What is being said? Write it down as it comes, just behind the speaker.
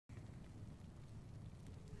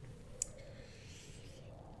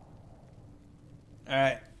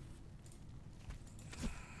Alright.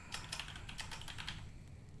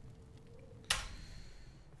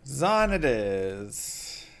 Zon it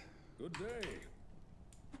is. Good day.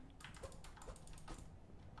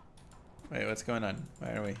 Wait, what's going on?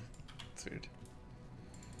 Why are we? It's weird.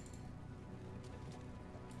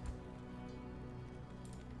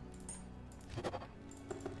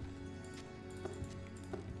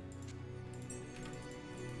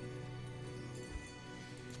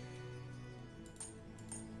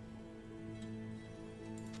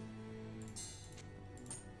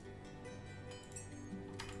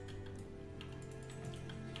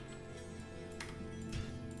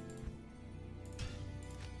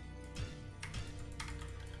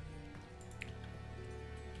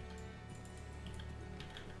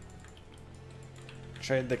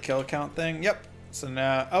 Trade the kill count thing? Yep. So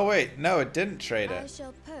now... Oh, wait. No, it didn't trade it. I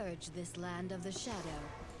shall purge this land of the shadow.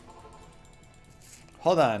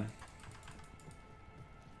 Hold on.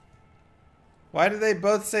 Why do they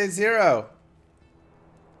both say 0?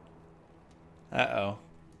 Uh-oh.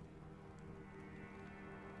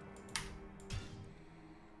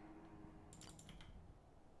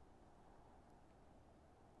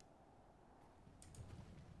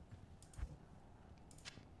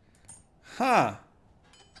 Huh.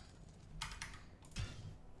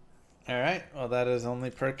 Alright, well that is only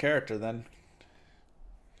per character then.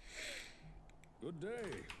 Good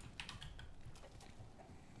day.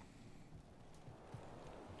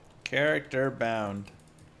 Character bound.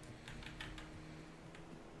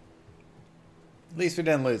 At least we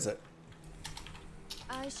didn't lose it.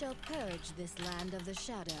 I shall purge this land of the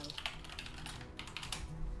shadow.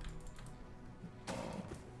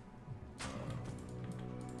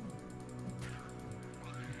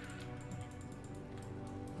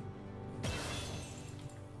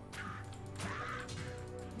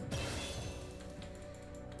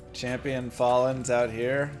 Champion Fallen's out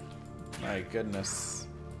here. My goodness.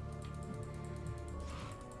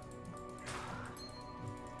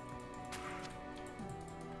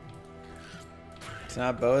 It's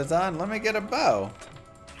not bow is on. Let me get a bow.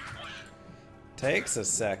 Takes a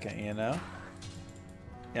second, you know.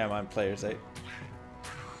 Yeah, I'm on players 8.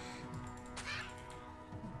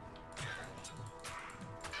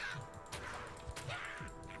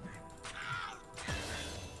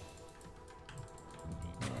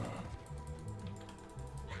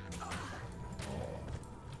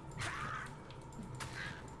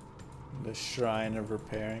 The Shrine of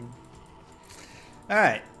Repairing.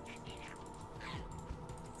 Alright.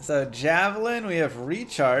 So Javelin, we have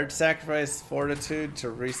Recharge, Sacrifice Fortitude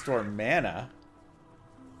to restore mana.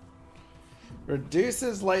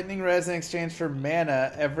 Reduces lightning res in exchange for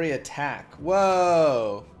mana every attack.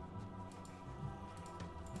 Whoa!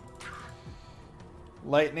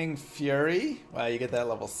 Lightning Fury. Wow, you get that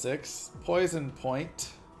level 6. Poison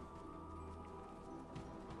Point.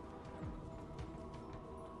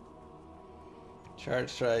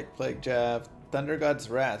 Charge Strike, Plague Jab, Thunder God's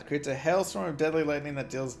Wrath. Creates a hailstorm of deadly lightning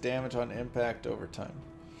that deals damage on impact over time.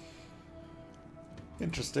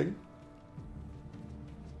 Interesting.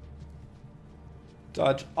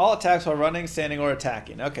 Dodge all attacks while running, standing, or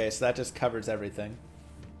attacking. Okay, so that just covers everything.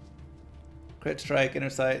 Crit Strike,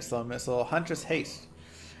 Inner Sight, Slow Missile, Huntress Haste.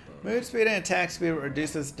 Move speed and attack speed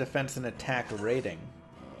reduces defense and attack rating.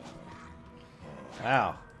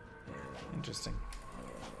 Wow. Interesting.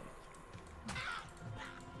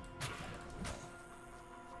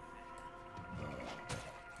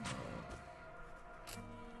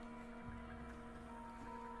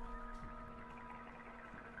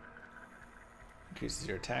 Increases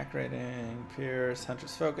your attack rating. Pierce,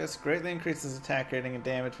 Hunter's Focus. Greatly increases attack rating and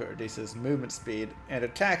damage, but reduces movement speed and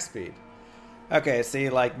attack speed. Okay, so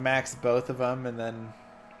you like max both of them and then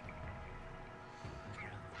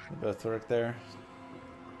they both work there.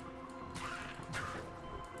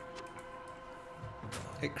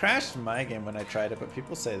 It crashed my game when I tried it, but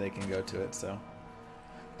people say they can go to it, so.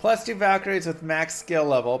 +2 Valkyries with max skill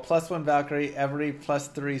level. +1 Valkyrie every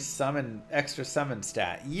 +3 summon, extra summon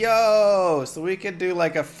stat. Yo! So we could do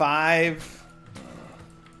like a 5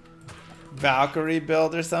 Valkyrie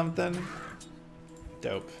build or something.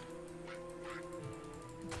 Dope.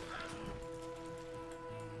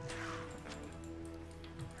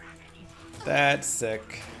 That's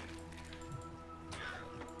sick.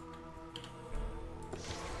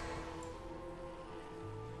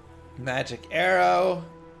 Magic Arrow.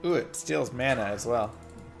 Ooh, it steals mana as well.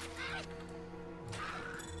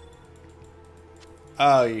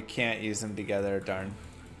 Oh, you can't use them together, darn.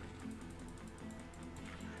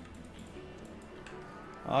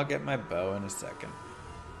 I'll get my bow in a second.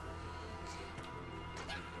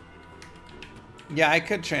 Yeah, I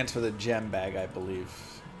could transfer the gem bag, I believe.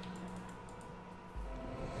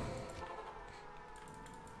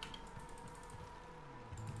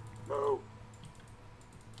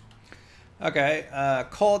 Okay,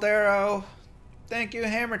 Cold Arrow. Thank you,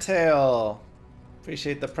 Hammertail.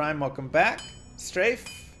 Appreciate the prime. Welcome back. Strafe.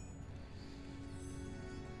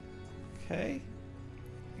 Okay.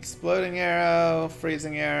 Exploding Arrow,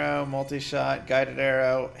 Freezing Arrow, Multi-Shot, Guided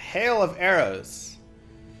Arrow, Hail of Arrows.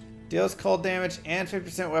 Deals cold damage and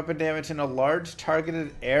 50% weapon damage in a large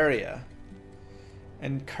targeted area.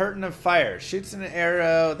 And Curtain of Fire. Shoots an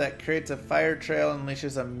arrow that creates a fire trail and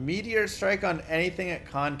unleashes a meteor strike on anything it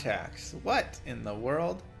contacts. What in the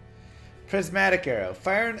world? Prismatic Arrow.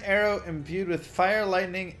 Fire an arrow imbued with fire,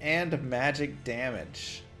 lightning, and magic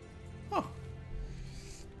damage. Oh.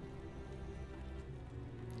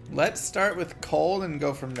 Let's start with cold and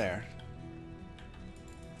go from there.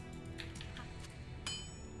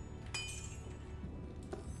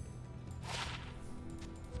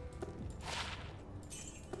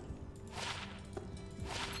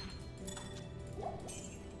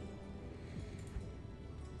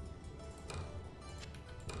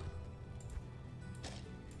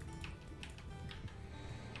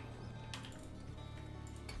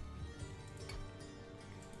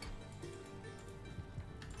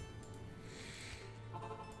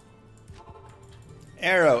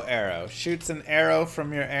 Arrow. Shoots an arrow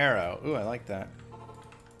from your arrow. Ooh, I like that.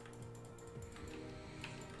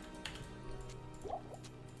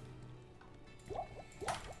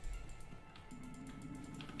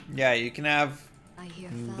 Yeah, you can have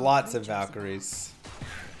lots of Valkyries.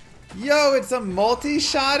 Yo, it's a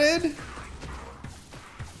multi-shotted?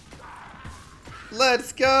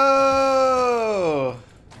 Let's go!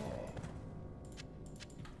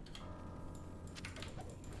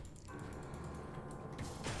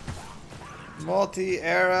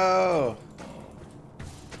 Multi-arrow.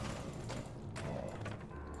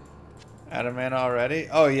 Out of mana already?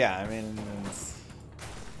 Oh yeah, I mean,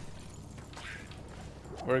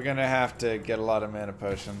 we're gonna have to get a lot of mana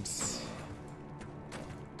potions.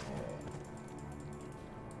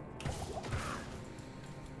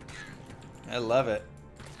 I love it.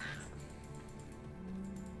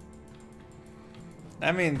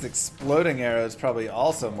 That means exploding arrow is probably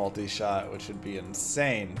also multi-shot, which would be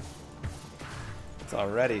insane. It's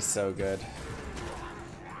already so good.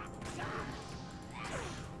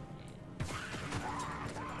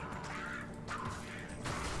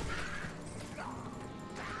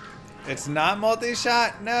 It's not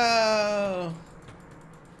multi-shot? No!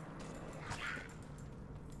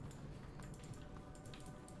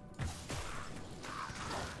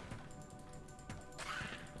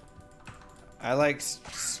 I like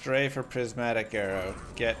Stray for Prismatic Arrow.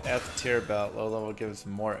 Get F tier belt. Low level gives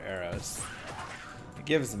more arrows. It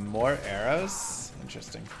gives more arrows?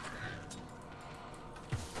 Interesting.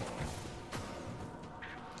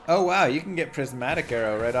 Oh wow, you can get Prismatic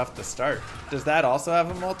Arrow right off the start. Does that also have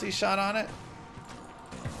a multi-shot on it?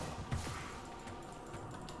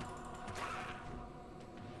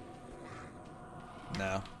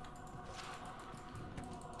 No.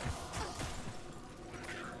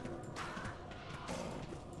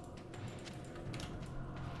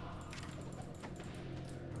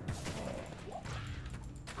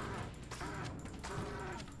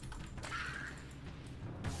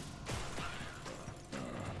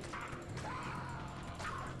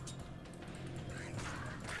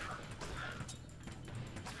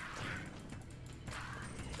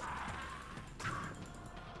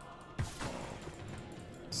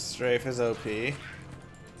 Strafe is OP. Alright,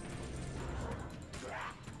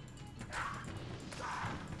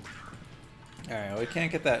 well, we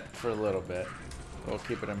can't get that for a little bit. We'll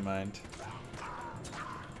keep it in mind.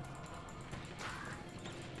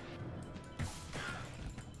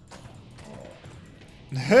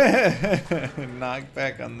 Knock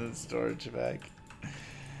back on the storage bag.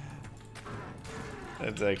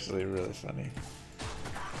 That's actually really funny.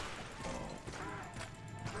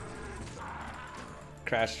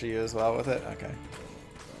 Crash for you as well with it? Okay.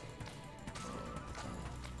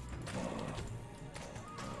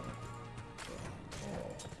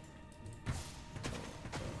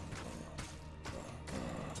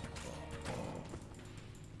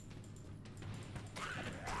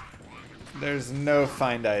 There's no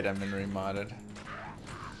find item in Remodded.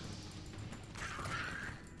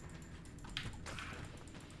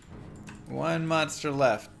 One monster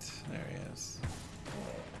left. There he is.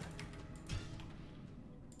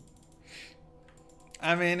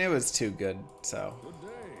 I mean, it was too good, so. Good day.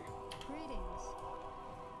 Greetings.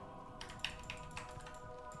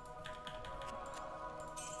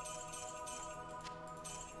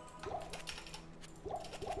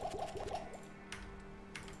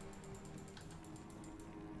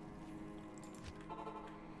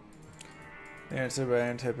 The answer by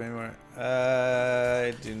iron type anymore.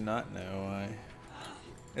 I do not know why.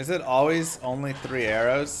 Is it always only 3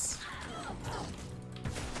 arrows?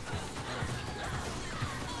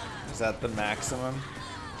 Is that the maximum?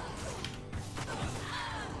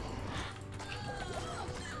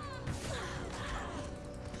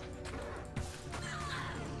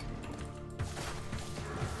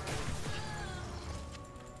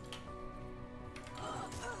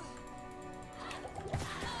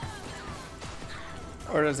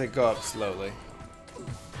 Or does it go up slowly?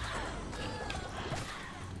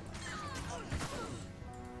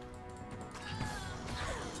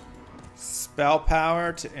 Spell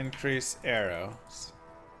power to increase arrows.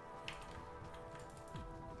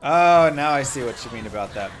 Oh, now I see what you mean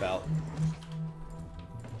about that belt.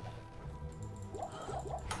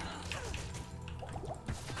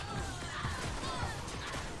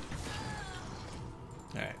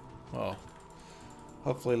 Alright, well,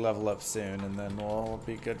 hopefully level up soon and then we'll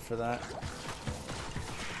be good for that.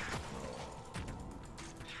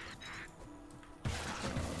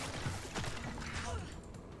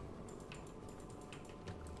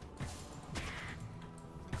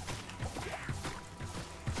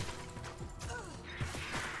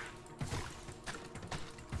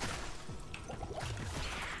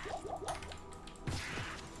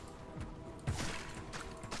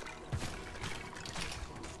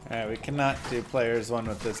 Alright, we cannot do players 1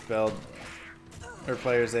 with this build. Or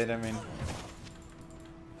players 8, I mean.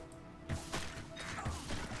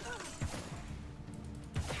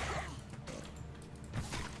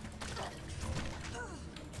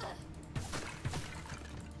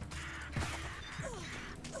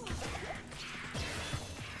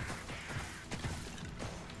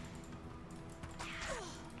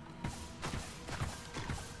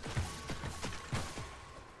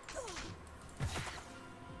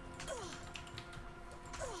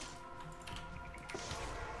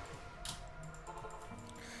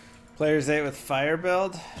 Players 8 with fire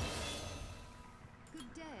build.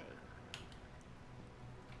 Good day.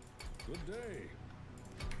 Good day.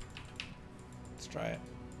 Let's try it.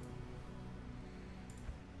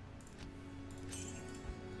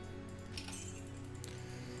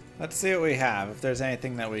 Let's see what we have, if there's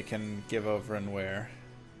anything that we can give over and wear.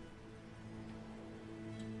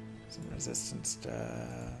 Some resistance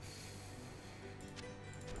stuff.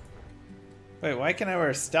 Wait, why can I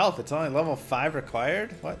wear stealth? It's only level 5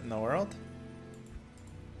 required? What in the world?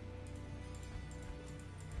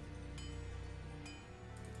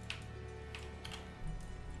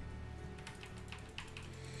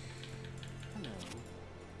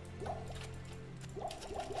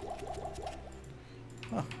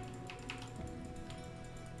 Huh.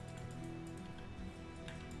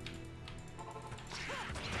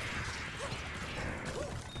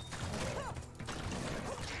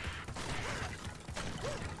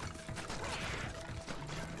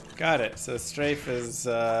 Got it. So strafe is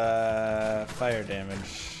fire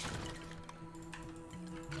damage.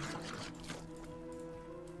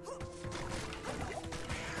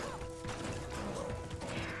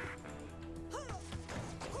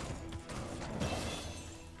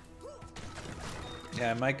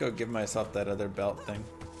 Yeah, I might go give myself that other belt thing.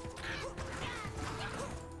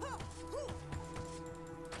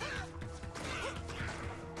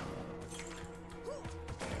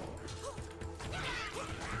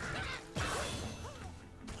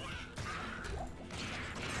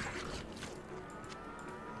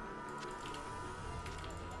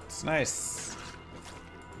 It's nice.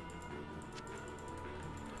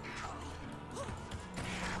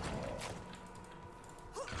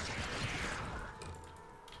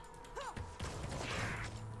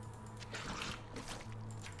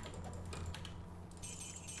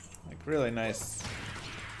 Like really nice.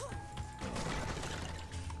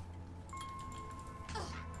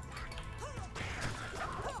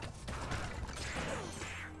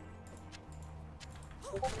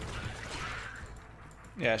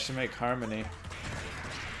 Yeah, I should make harmony.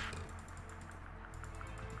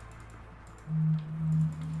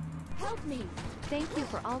 Help me! Thank you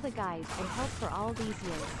for all the guides and help for all these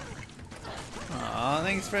years. Aw,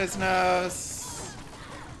 thanks, Fresnos.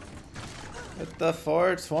 Hit the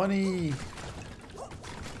 420.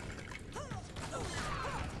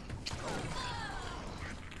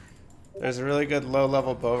 There's a really good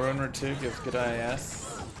low-level bow runner too. Gives good IS.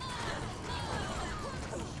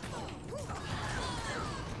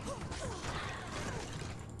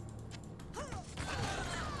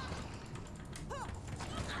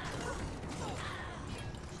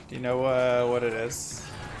 Do you know what it is?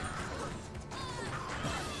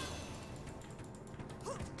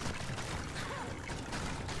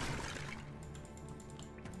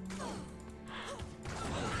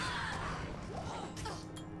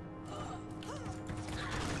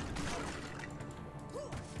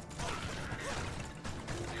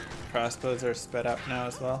 crossbows are sped up now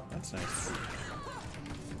as well. That's nice.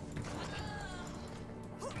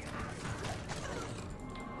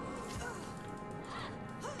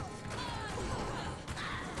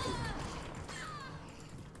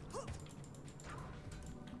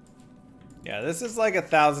 Yeah, this is like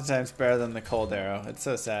 1,000 times better than the cold arrow. It's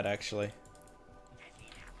so sad, actually.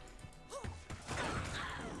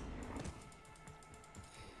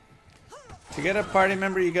 To get a party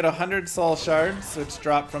member, you get 100 soul shards, which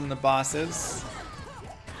drop from the bosses.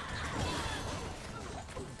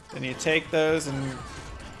 Then you take those and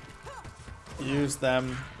use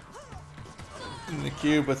them in the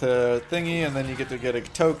cube with a thingy, and then you get to get a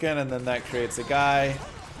token, and then that creates a guy.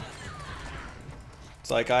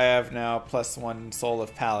 It's like I have now +1 soul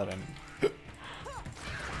of paladin.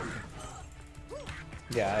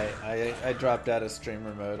 Yeah, I dropped out of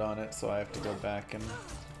streamer mode on it, so I have to go back and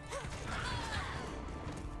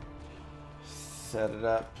set it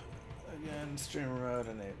up again. Streamer mode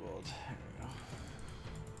enabled. Here we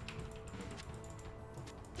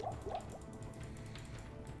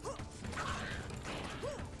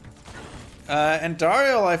go. And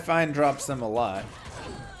Dario, I find, drops them a lot,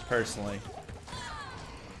 personally.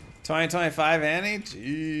 2025 Annie?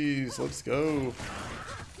 Jeez, let's go.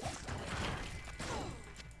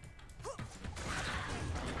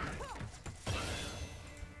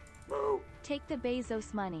 Take the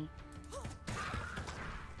Bezos money.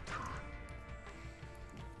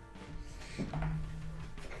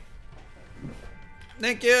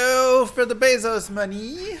 Thank you for the Bezos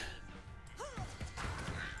money.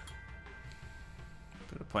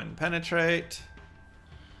 Put a point and penetrate.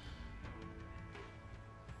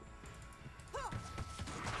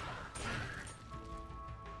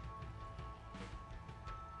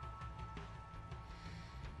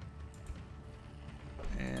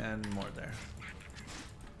 And more there.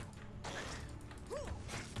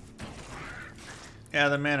 Yeah,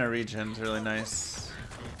 the mana regen's really nice.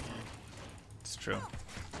 It's true.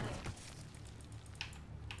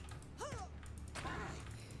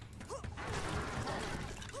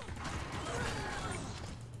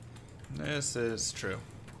 This is true.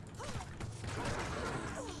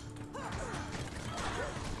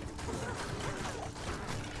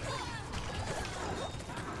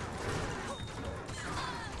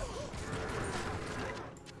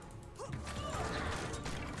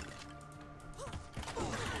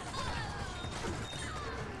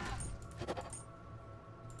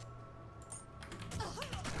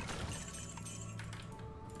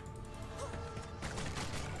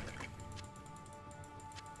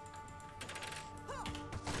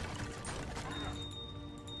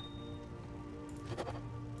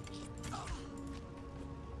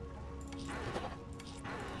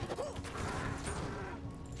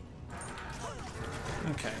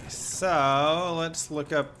 Okay, so let's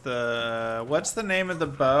look up the... What's the name of the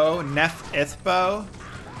bow? Nef-ith bow?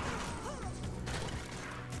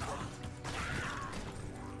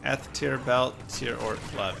 Eth tier belt, tier orc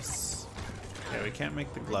gloves. Okay, we can't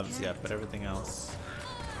make the gloves yet, but everything else.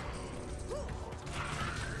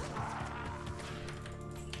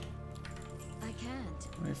 I can't.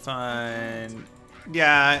 Let me find...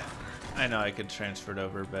 Yeah, I know I could transfer it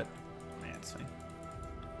over, but man, it's fine.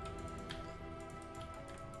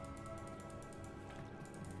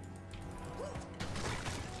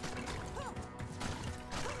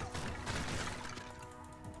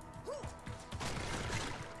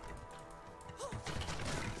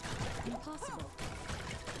 Impossible.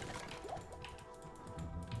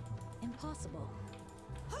 Impossible.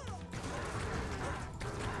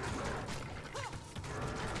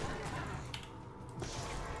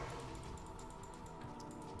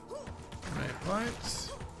 Right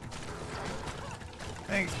points.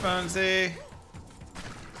 Thanks, Bonesy.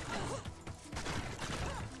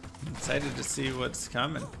 I'm excited to see what's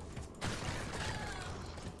coming.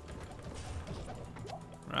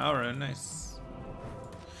 Wow, nice.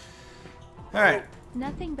 All right.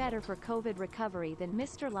 Nothing better for COVID recovery than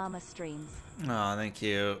Mr. Llama streams. Oh, thank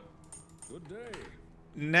you. Good day.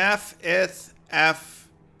 Nef-ith F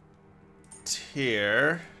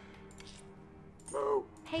tier.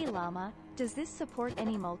 Hey Llama, does this support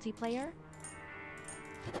any multiplayer?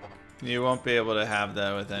 You won't be able to have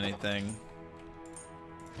that with anything.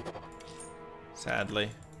 Sadly.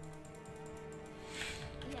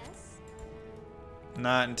 Yes.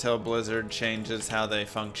 Not until Blizzard changes how they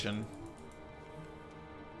function.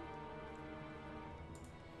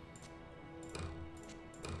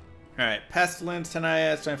 Alright, Pestilence tonight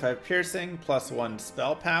has 25 piercing, +1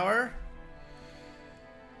 spell power.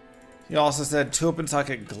 You also said 2 open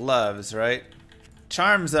socket gloves, right?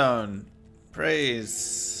 Charm Zone.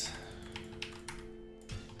 Praise.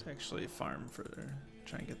 actually farm further.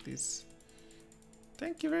 Try and get these.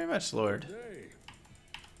 Thank you very much, Lord. Day.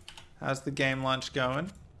 How's the game launch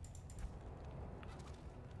going?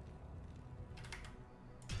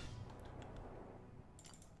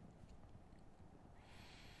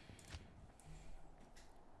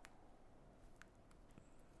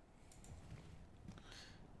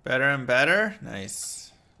 Better and better?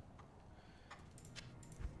 Nice.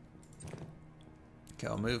 Okay,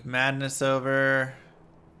 I'll move Madness over.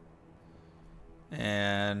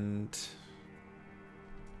 And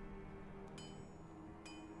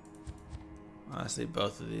honestly,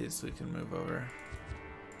 both of these we can move over.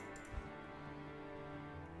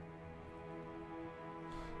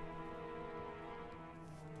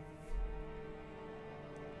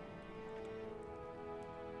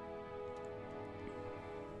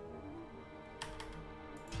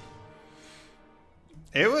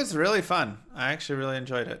 It was really fun. I actually really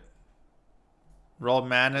enjoyed it. Roll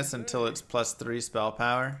Madness until it's +3 spell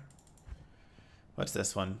power. What's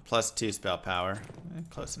this one? +2 spell power.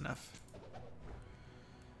 Close enough.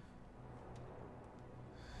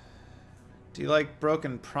 Do you like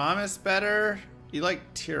Broken Promise better? You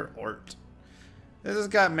like Tier Ort. This has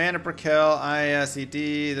got mana per kill, IIS,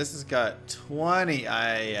 ED. This has got 20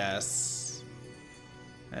 IIS.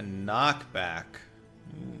 And knockback.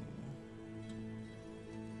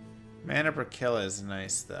 Mana per kill is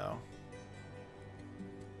nice, though.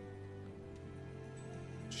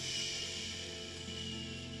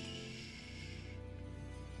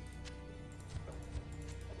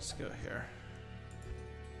 Let's go here.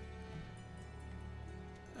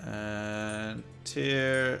 And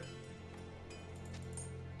tier.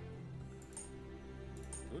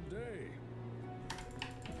 Good day.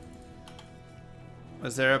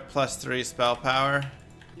 Was there a +3 spell power?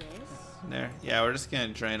 Yes. There. Yeah, we're just gonna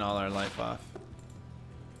drain all our life off.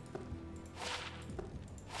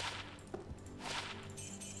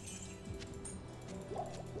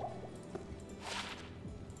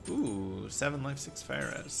 Ooh, 7 life, 6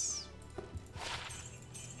 fire res.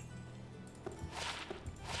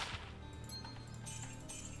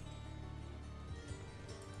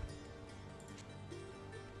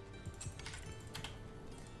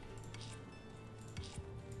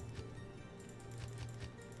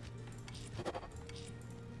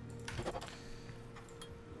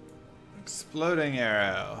 Exploding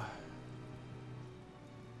arrow.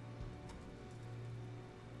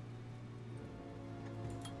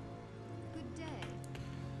 Good day.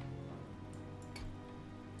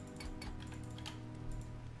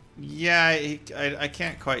 Yeah, I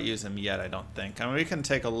can't quite use him yet, I don't think. I mean, we can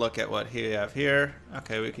take a look at what we have here.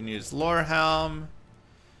 Okay, we can use Lore Helm.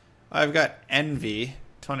 I've got Envy,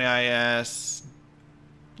 20 IS,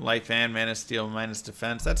 Life and Mana Steel minus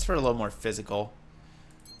defense. That's for a little more physical.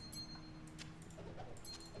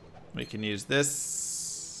 We can use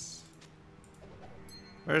this.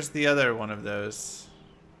 Where's the other one of those?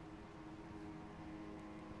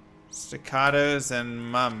 Staccatos and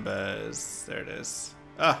Mambas. There it is.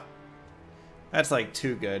 Ah! That's like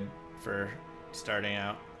too good for starting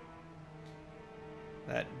out.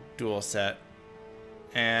 That dual set.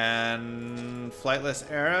 And Flightless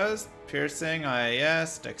Arrows, Piercing,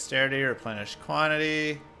 IAS, Dexterity, Replenish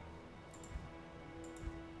Quantity.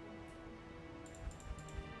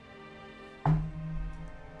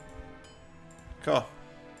 Cool.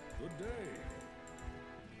 Good day.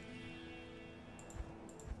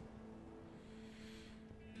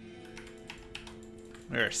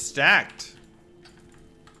 We're stacked.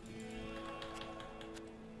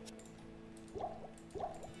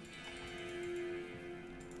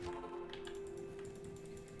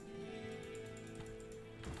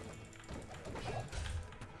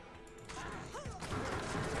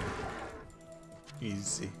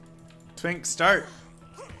 Easy. Twink start.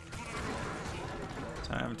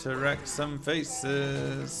 Time to wreck some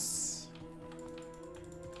faces.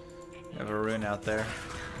 We have a rune out there.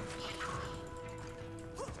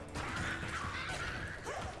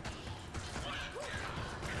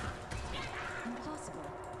 Impossible.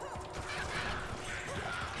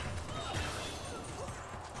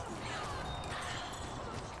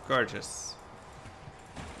 Gorgeous.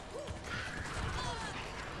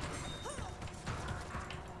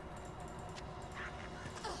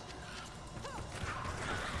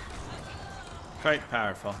 Quite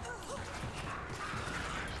powerful.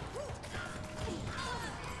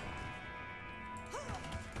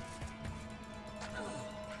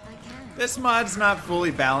 I can. This mod's not fully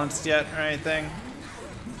balanced yet or anything.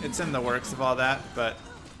 It's in the works of all that, but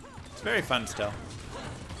it's very fun still.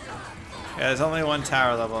 Yeah, there's only one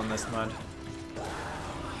tower level in this mod.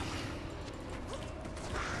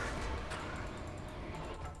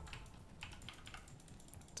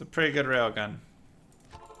 It's a pretty good railgun.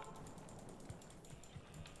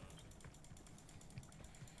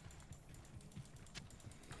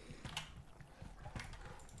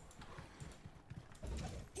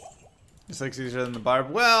 Just looks easier than the barb.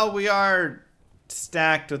 Well, we are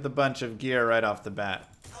stacked with a bunch of gear right off the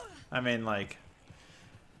bat. I mean, like...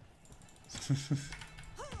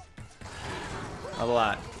 a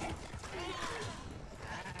lot.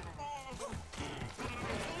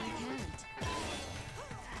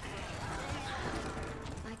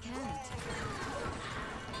 I can't.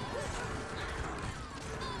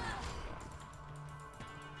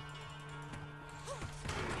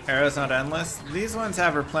 Arrows not endless. These ones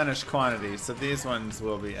have replenished quantity, so these ones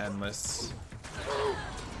will be endless.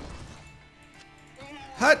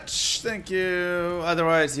 Hutch, thank you.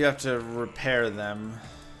 Otherwise, you have to repair them.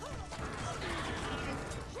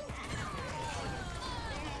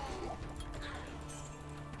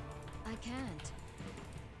 I can't.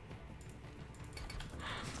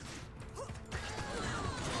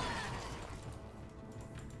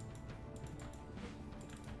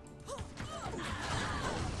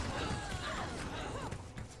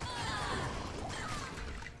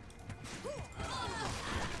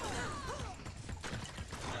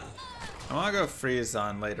 I want to go freeze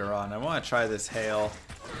on later on. I want to try this hail.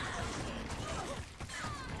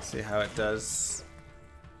 See how it does.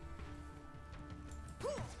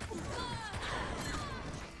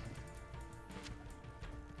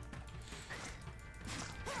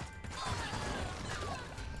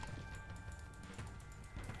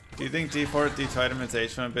 Do you think D4 with D2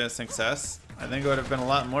 itemization would have been a success? I think it would have been a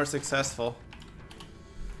lot more successful.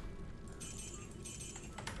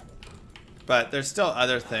 But there's still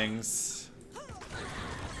other things.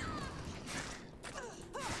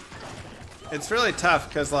 It's really tough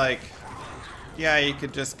because, like, yeah, you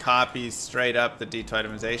could just copy straight up the D2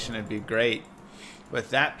 itemization. It'd be great with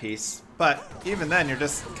that piece. But even then, you're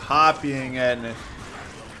just copying it, and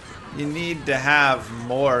you need to have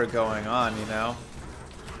more going on, you know?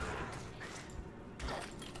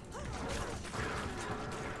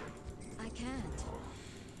 I can't.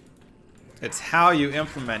 It's how you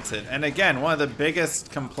implement it. And again, one of the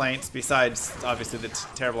biggest complaints, besides obviously the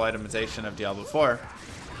terrible itemization of Diablo 4,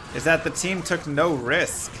 is that the team took no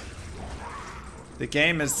risk. The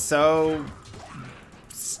game is so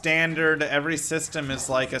standard. Every system is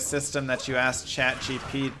like a system that you ask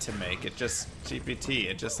ChatGPT to make. It just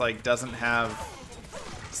like doesn't have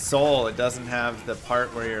soul. It doesn't have the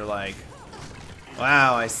part where you're like,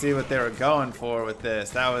 wow, I see what they were going for with this.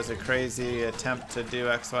 That was a crazy attempt to do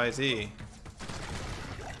XYZ.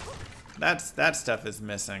 That stuff is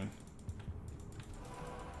missing.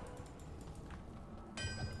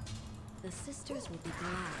 The sisters will be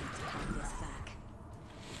glad to have this back.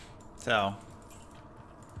 So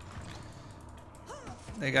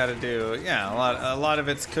they got to do, yeah, a lot of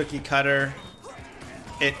it's cookie cutter.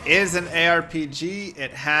 It is an ARPG.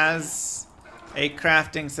 It has a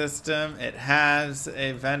crafting system. It has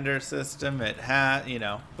a vendor system. It has, you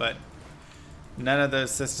know, but none of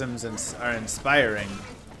those systems are inspiring.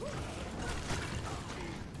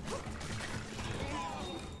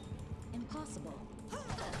 Impossible.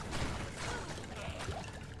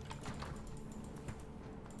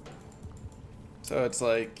 So it's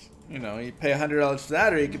like, you know, you pay $100 for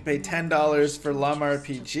that, or you could pay $10 for Lum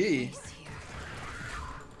RPG,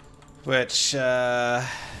 which I've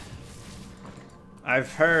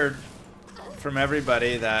heard from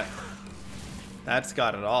everybody that that's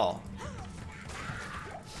got it all.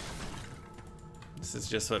 This is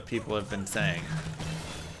just what people have been saying.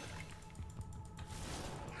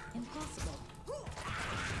 Impossible.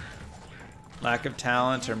 Lack of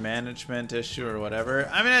talent or management issue or whatever.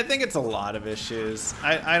 I mean, I think it's a lot of issues.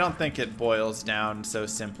 I don't think it boils down so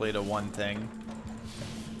simply to one thing.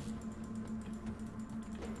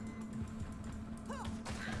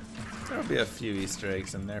 There'll be a few Easter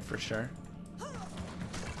eggs in there for sure.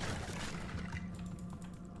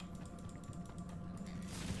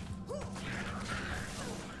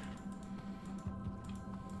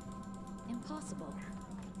 Impossible.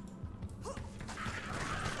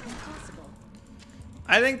 Impossible.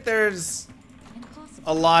 I think there's Impossible.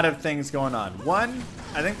 a lot of things going on. One,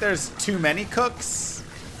 I think there's too many cooks.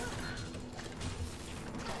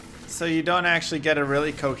 So you don't actually get a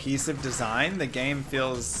really cohesive design. The game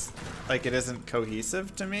feels like it isn't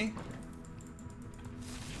cohesive to me.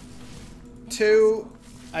 Two,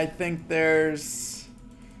 I think there's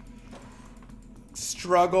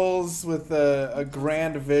struggles with a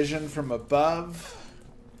grand vision from above.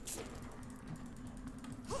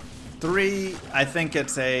 Three, I think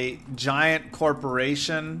it's a giant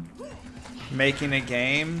corporation making a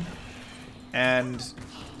game, and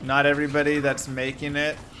not everybody that's making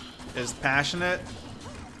it is passionate.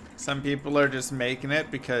 Some people are just making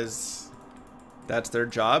it because that's their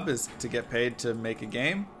job, is to get paid to make a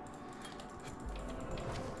game.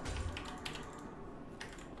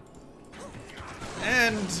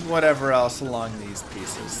 And whatever else along these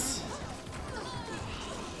pieces.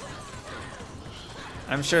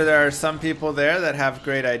 I'm sure there are some people there that have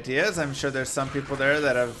great ideas. I'm sure there's some people there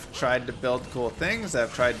that have tried to build cool things, that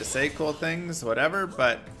have tried to say cool things, whatever,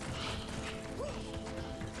 but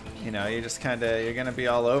you know, you just you're gonna be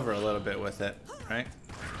all over a little bit with it, right?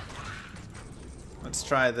 Let's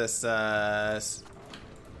try this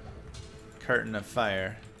curtain of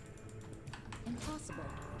fire. Impossible.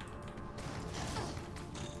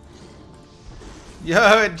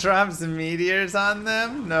 Yo, it drops meteors on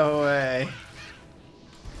them? No way.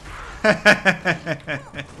 This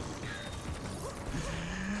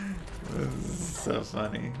is so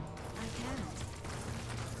funny.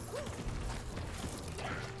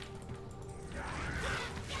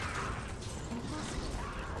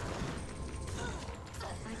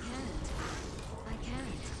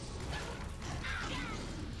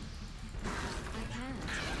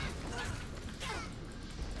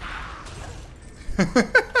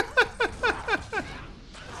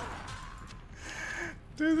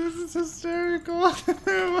 Dude, this is hysterical.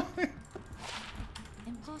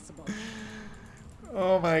 Impossible.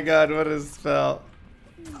 Oh my god, what a spell.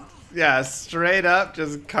 Yeah, straight up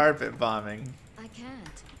just carpet bombing. I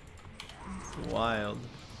can't. It's wild.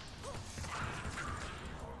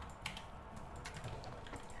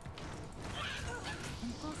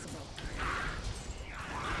 Impossible.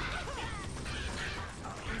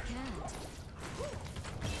 I can't.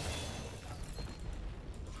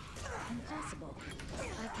 Impossible.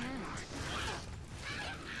 I can't.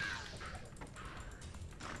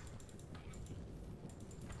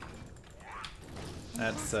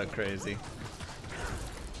 That's so crazy.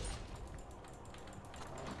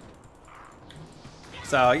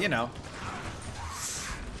 So, you know,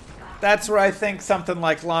 that's where I think something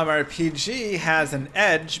like LOM RPG has an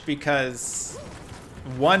edge, because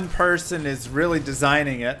one person is really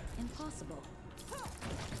designing it. Impossible.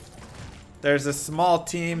 There's a small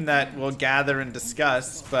team that will gather and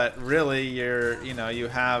discuss, but really you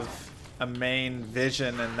have a main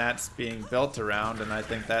vision, and that's being built around, and I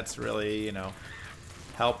think that's really, you know,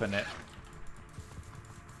 helping it.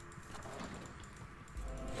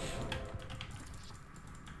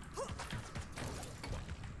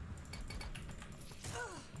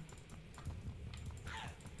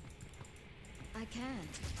 I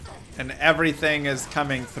can't. And everything is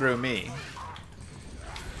coming through me.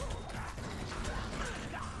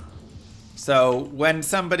 So when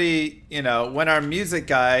somebody, you know, when our music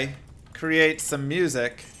guy creates some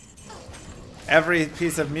music, every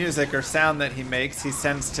piece of music or sound that he makes, he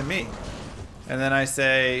sends to me. And then I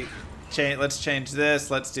say, let's change this,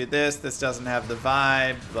 let's do this, this doesn't have the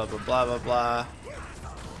vibe, blah, blah, blah, blah, blah.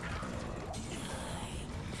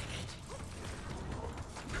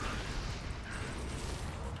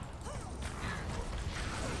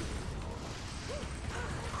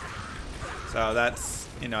 So that's,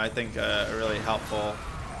 you know, I think a really helpful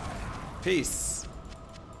piece,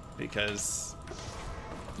 because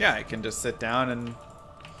yeah, I can just sit down and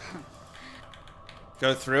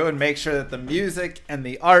go through and make sure that the music and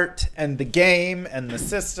the art and the game and the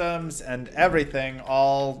systems and everything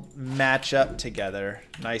all match up together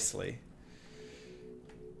nicely.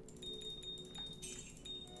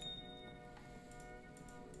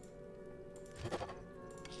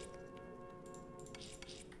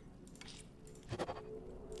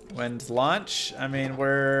 When's launch? I mean,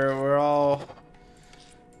 we're all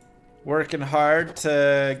working hard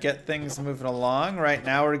to get things moving along. Right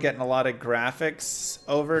now we're getting a lot of graphics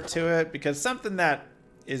over to it, because something that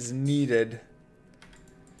is needed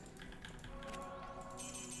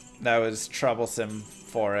that was troublesome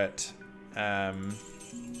for it. Yeah,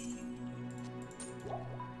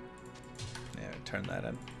 turn that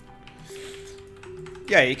in.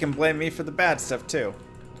 Yeah, you can blame me for the bad stuff too.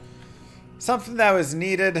 Something that was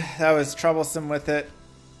needed, that was troublesome with it,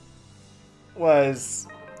 was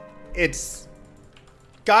it's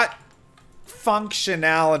got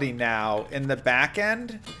functionality now in the back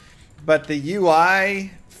end, but the UI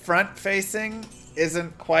front facing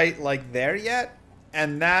isn't quite like there yet,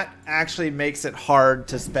 and that actually makes it hard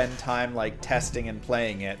to spend time like testing and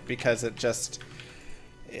playing it, because it just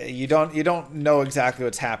you don't know exactly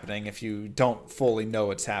what's happening if you don't fully know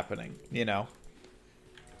what's happening, you know.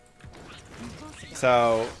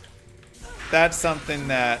 So that's something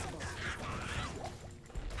that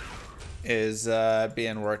is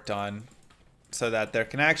being worked on. so that there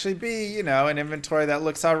can actually be, you know, an inventory that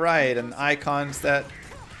looks alright and icons that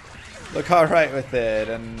look alright with it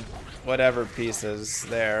and whatever pieces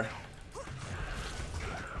there.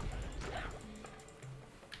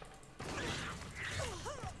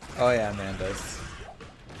 Oh yeah, Amanda's.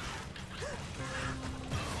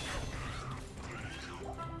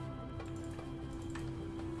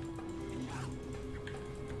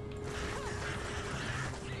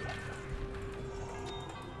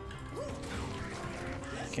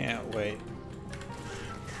 Can't wait.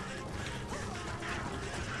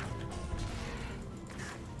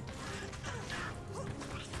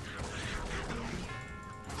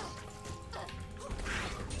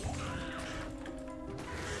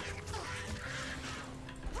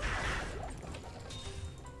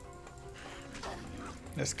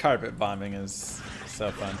 This carpet bombing is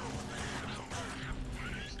so fun.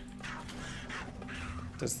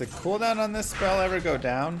 Does the cooldown on this spell ever go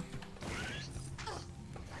down?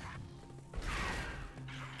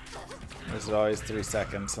 Or is it always 3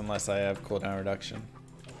 seconds unless I have cooldown reduction?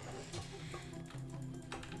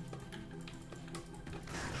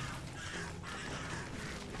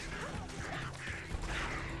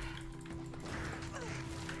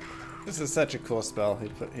 This is such a cool spell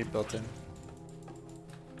he built in.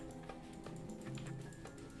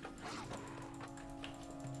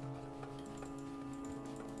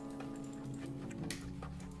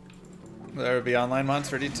 Will there be online mods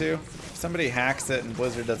for D2? If somebody hacks it and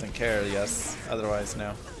Blizzard doesn't care, yes. Otherwise,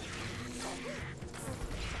 no.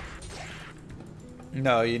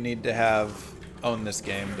 No, you need to own this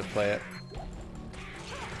game to play it.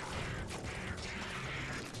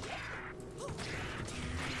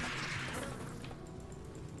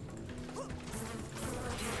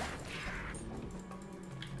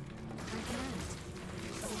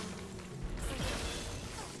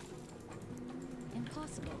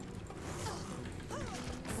 Impossible.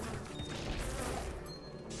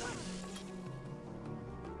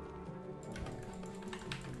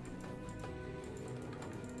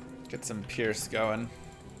 Get some Pierce going.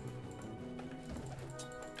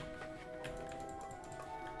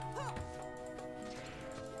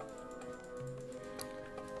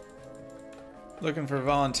 Looking for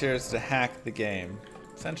volunteers to hack the game.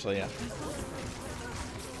 Essentially, yeah.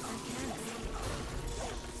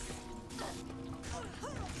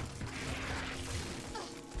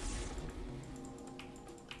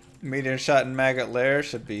 Meteor shot in Maggot Lair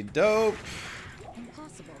should be dope.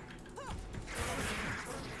 Impossible.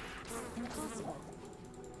 Impossible.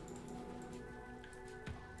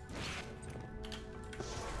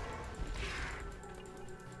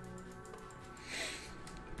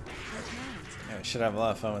 Yeah, we should have a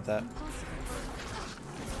lot of fun with that.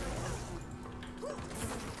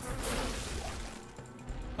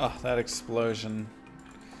 Oh, that explosion.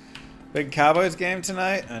 Big Cowboys game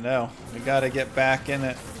tonight? I know. We gotta get back in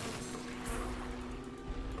it.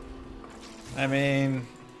 I mean,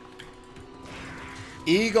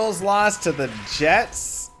 Eagles lost to the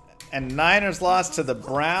Jets and Niners lost to the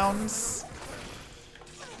Browns.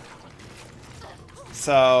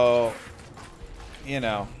 So, you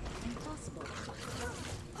know,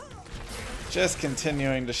 just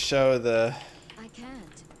continuing to show the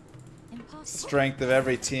strength of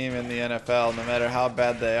every team in the NFL, no matter how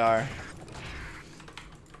bad they are.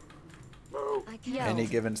 Any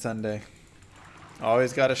given Sunday.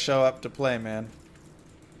 Always got to show up to play, man.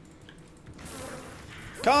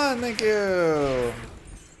 Con, thank you.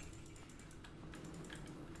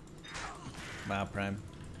 Wow, Prime.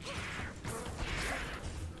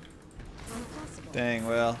 Dang,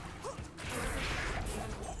 Will.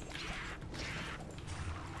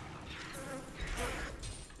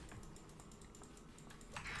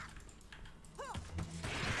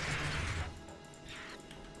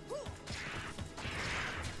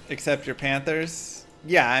 Except your Panthers?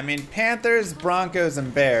 Yeah, I mean, Panthers, Broncos,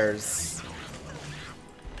 and Bears.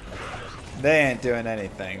 They ain't doing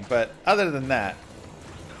anything, but other than that.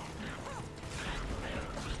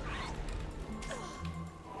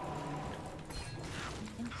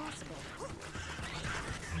 Impossible.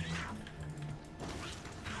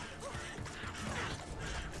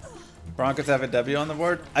 Broncos have a W on the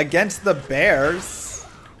board? Against the Bears?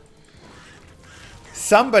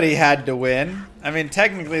 Somebody had to win. I mean,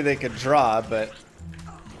 technically they could draw, but...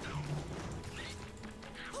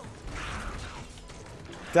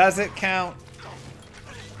 Does it count?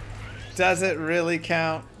 Does it really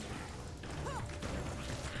count?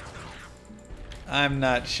 I'm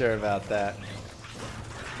not sure about that.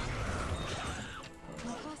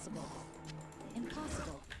 Impossible.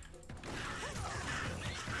 Impossible.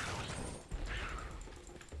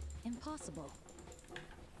 Impossible.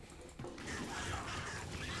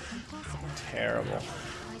 Impossible. Terrible.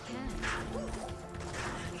 I can't.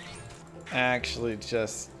 Actually,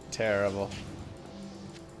 just terrible.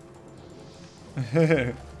 I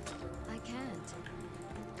can't.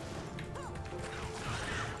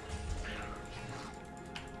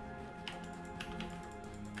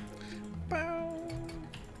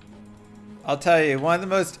 I'll tell you, one of the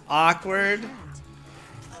most awkward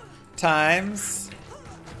times.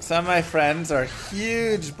 Some of my friends are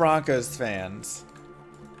huge Broncos fans.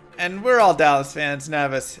 And we're all Dallas fans. None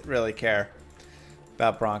of us really care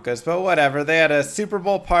about Broncos. But whatever. They had a Super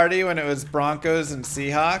Bowl party when it was Broncos and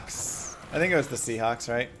Seahawks. I think it was the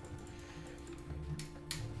Seahawks, right?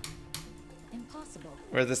 Impossible.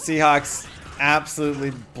 Where the Seahawks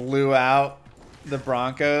absolutely blew out the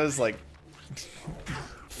Broncos. Like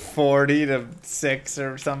 40-6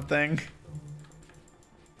 or something.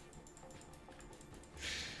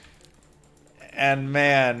 And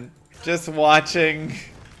man, just watching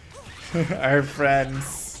our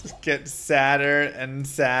friends get sadder and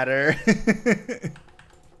sadder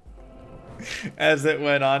as it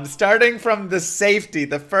went on. Starting from the safety.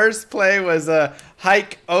 The first play was a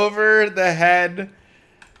hike over the head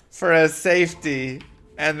for a safety.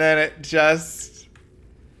 And then it just...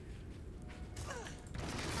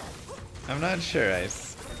 I'm not sure,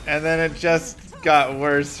 Ice. And then it just got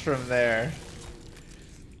worse from there.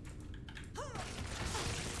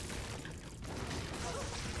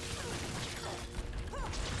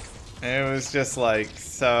 It was just like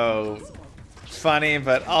so funny,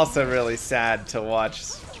 but also really sad to watch,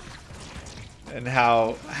 and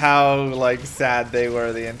how like sad they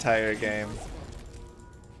were the entire game.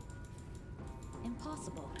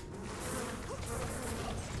 Impossible.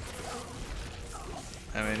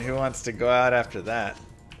 I mean, who wants to go out after that?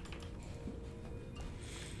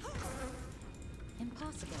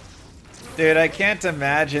 Impossible. Dude, I can't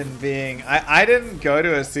imagine being... I didn't go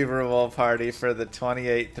to a Super Bowl party for the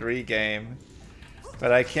 28-3 game,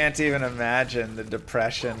 but I can't even imagine the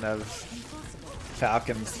depression of Impossible.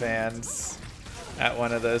 Falcons fans at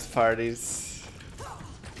one of those parties.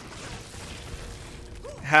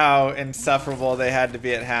 How insufferable they had to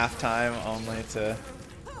be at halftime only to...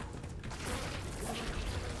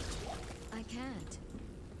 I can't.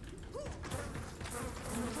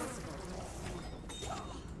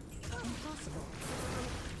 Impossible. Impossible.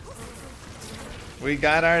 We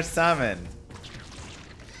got our summon.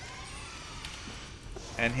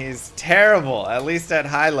 And he's terrible, at least at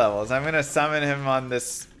high levels. I'm going to summon him on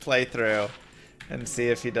this playthrough and see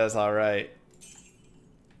if he does alright.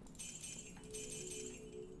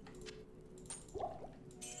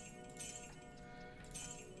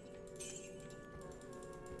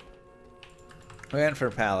 We went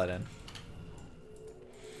for Paladin.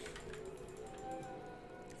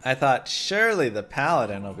 I thought surely the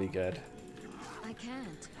Paladin will be good. I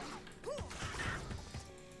can't.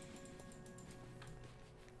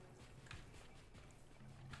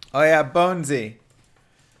 Oh yeah, Bonesy.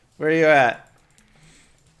 Where are you at?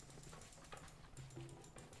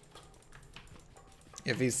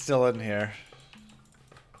 If he's still in here.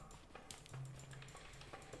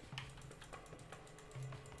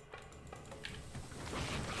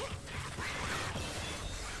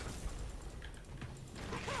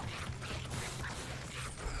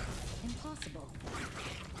 Impossible.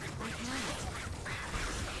 I can't.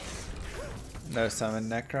 No summon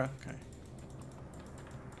Necro? Okay.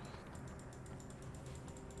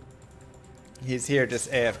 He's here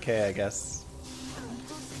just AFK, I guess.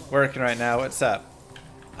 Working right now. What's up?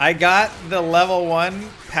 I got the level 1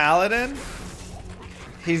 Paladin.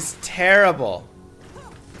 He's terrible.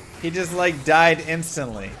 He just like died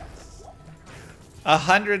instantly.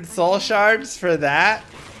 100 soul shards for that?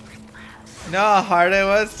 You know how hard it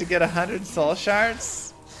was to get 100 soul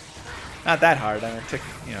shards? Not that hard. I mean, it took,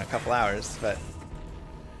 you know, a couple hours, but...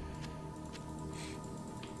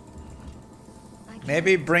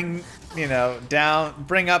 Maybe bring, you know,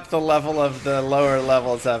 bring up the level of the lower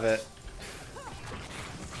levels of it.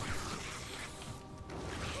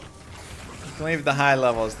 You can leave the high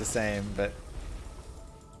levels the same, but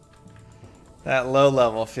that low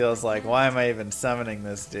level feels like, why am I even summoning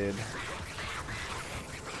this dude?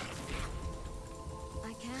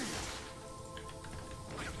 I can't.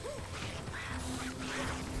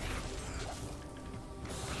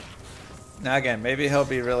 Now again, maybe he'll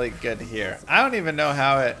be really good here. I don't even know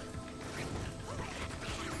how it...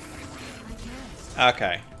 I can't.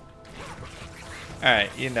 Okay. Alright,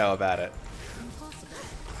 you know about it. Impossible.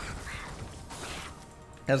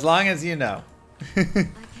 As long as you know. I can't.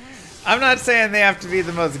 I'm not saying they have to be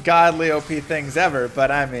the most godly OP things ever, but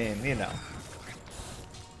I mean, you know.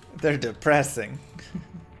 They're depressing.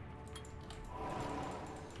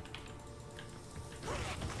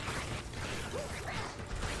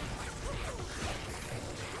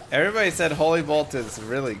 Everybody said Holy Bolt is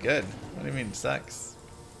really good. What do you mean sucks?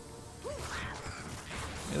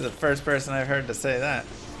 You're the first person I've heard to say that.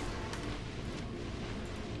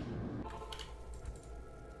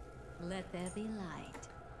 Let there be light.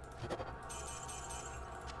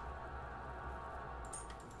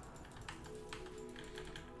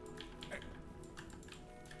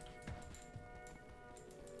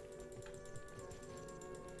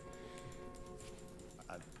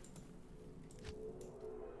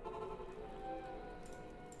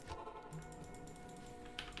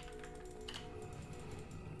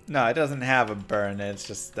 No, it doesn't have a burn. It's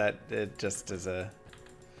just that it just is a...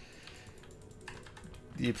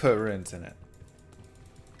 You put runes in it.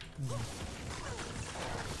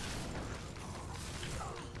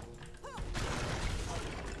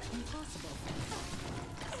 Impossible.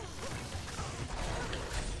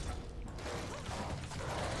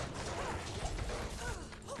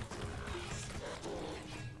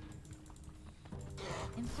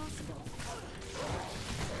 Impossible.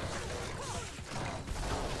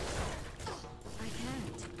 I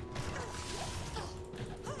can't.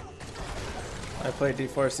 I played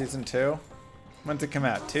D4 Season 2. When's it come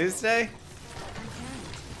out? Tuesday? I can't.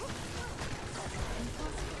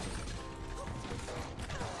 Impossible.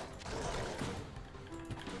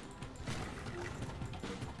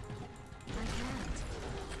 I can't.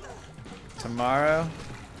 Tomorrow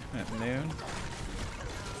at noon?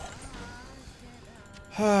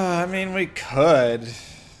 I mean, we could.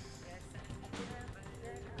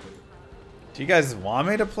 Do you guys want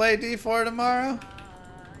me to play D4 tomorrow? Am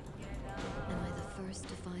I the first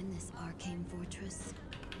to find this arcane fortress?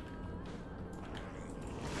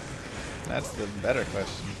 That's the better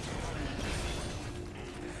question.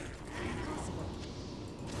 Impossible.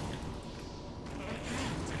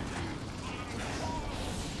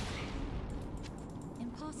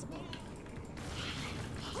 Impossible.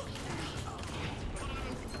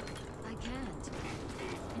 I can't.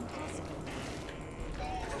 Impossible.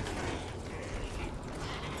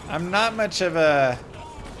 I'm not much of a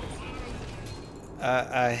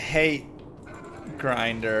hate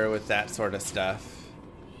grinder with that sort of stuff.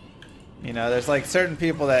 You know, there's like certain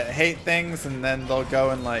people that hate things and then they'll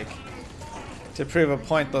go and like, to prove a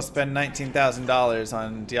point, they'll spend $19,000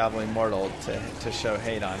 on Diablo Immortal to show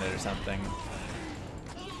hate on it or something.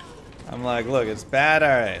 I'm like, look, it's bad,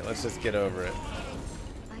 alright, let's just get over it.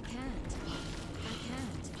 I can't. I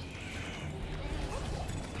can't.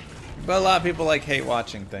 But a lot of people like hate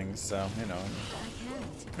watching things, so, you know, I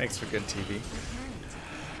can't. makes for good TV.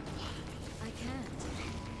 I can't.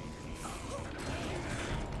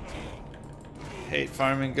 Hate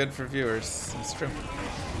farming, good for viewers. It's true.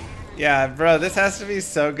 Yeah, bro, this has to be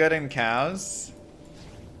so good in cows.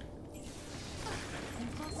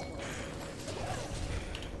 Impossible.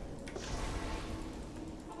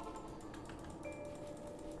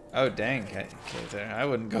 Oh, dang, Kater. I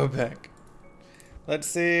wouldn't go back. Let's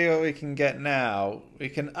see what we can get now. We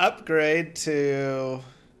can upgrade to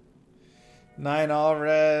 9 all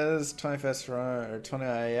res, 20 fast run, or 20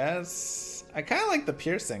 IS. I kind of like the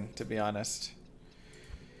piercing, to be honest.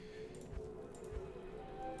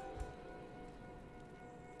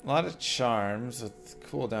 A lot of charms with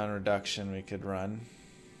cooldown reduction we could run.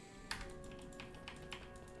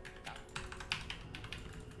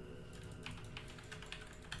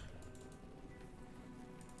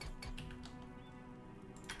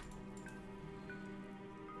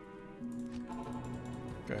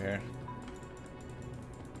 Go here.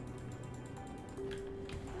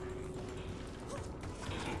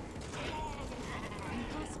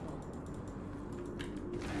 Impossible.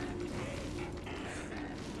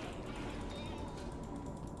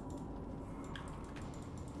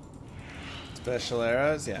 Special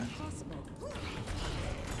arrows, yeah. Impossible.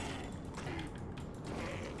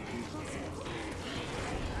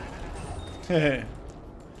 Impossible.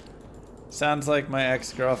 Sounds like my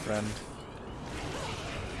ex-girlfriend.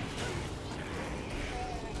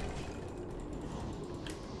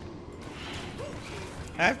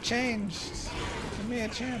 I've changed. Give me a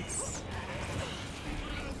chance.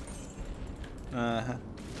 Uh-huh.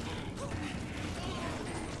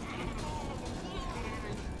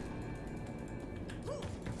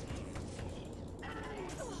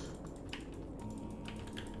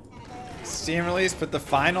 Steam release put the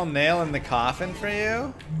final nail in the coffin for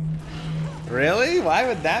you? Really? Why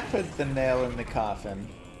would that put the nail in the coffin?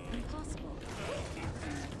 Impossible.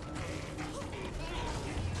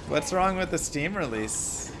 What's wrong with the Steam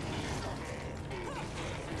release?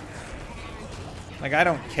 Like, I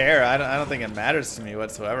don't care. I don't think it matters to me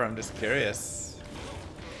whatsoever. I'm just curious.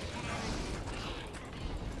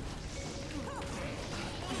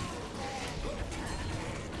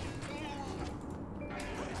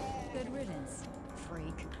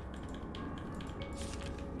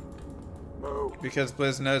 Because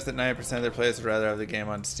Blizz knows that 90% of their players would rather have the game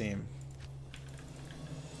on Steam.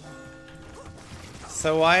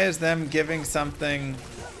 So why is them giving something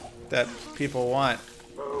that people want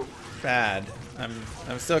bad?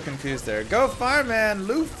 I'm still confused there. Go Farman!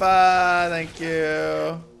 Lufa! Thank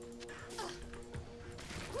you.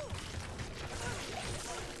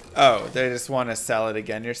 Oh, they just want to sell it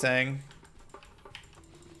again, you're saying?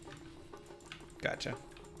 Gotcha.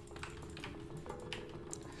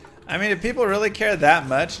 I mean, do people really care that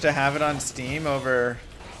much to have it on Steam over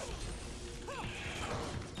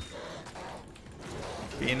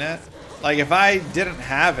VNet? Like, if I didn't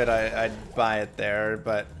have it, I'd buy it there,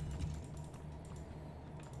 but...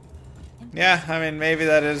 Yeah, I mean, maybe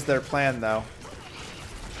that is their plan, though.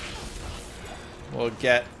 We'll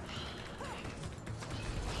get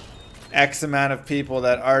X amount of people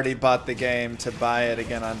that already bought the game to buy it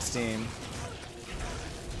again on Steam.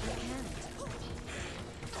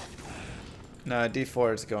 No,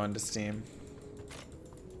 D4 is going to Steam.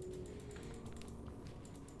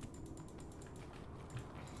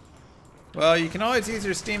 Well, you can always use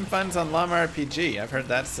your Steam funds on Llama RPG. I've heard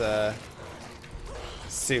that's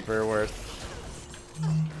super worth.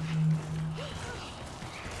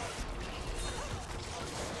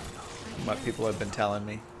 What people have been telling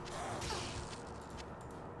me.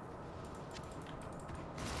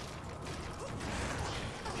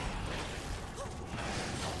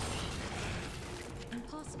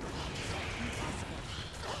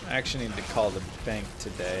 I actually need to call the bank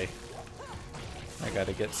today. I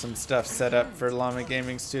gotta get some stuff set up for Llama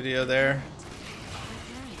Gaming Studio there.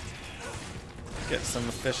 Get some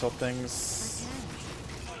official things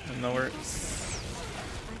in the works.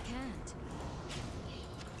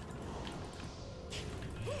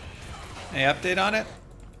 Any update on it?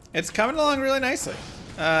 It's coming along really nicely.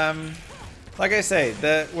 Like I say,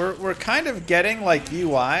 we're kind of getting like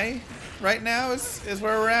UI right now is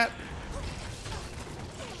where we're at.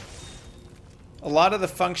 A lot of the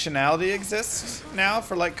functionality exists now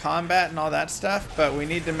for like combat and all that stuff, but we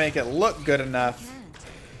need to make it look good enough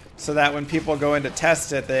so that when people go in to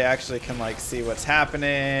test it, they actually can like see what's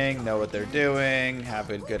happening, know what they're doing, have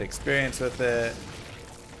a good experience with it.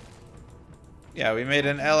 Yeah, we made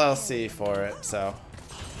an LLC for it, so.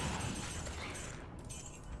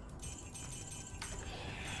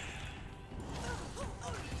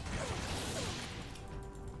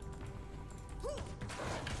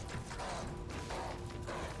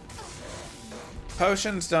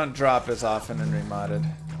 Potions don't drop as often in Remodded.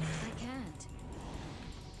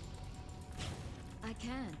 I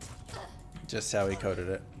can't. Just how he coded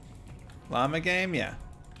it. Llama game? Yeah.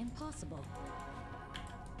 Impossible.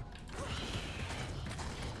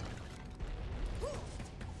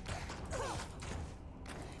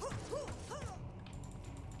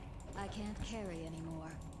 I can't carry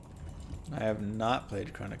anymore. I have not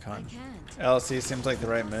played Chronicon. I can't. LLC seems like the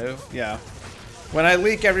right move. Yeah. When I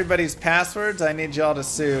leak everybody's passwords, I need y'all to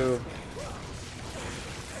sue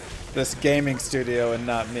this gaming studio and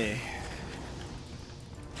not me.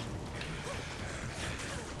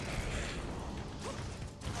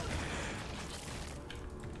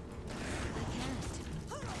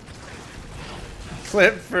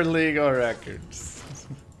 Clip for legal records.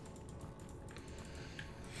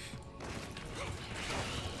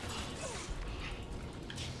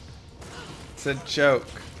 It's a joke.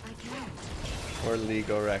 Or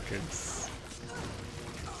legal records.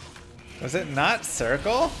 Was it not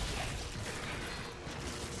circle?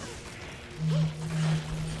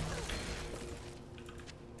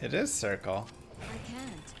 It is circle. I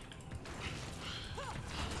can't.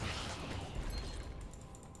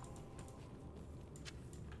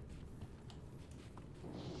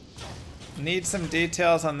 Need some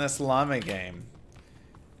details on this llama game.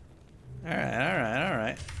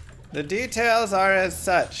 Alright. The details are as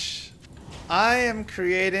such. I am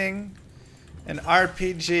creating an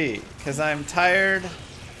RPG because I'm tired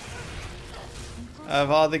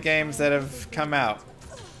of all the games that have come out.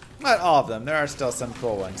 Not all of them, there are still some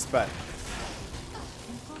cool ones, but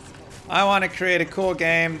I want to create a cool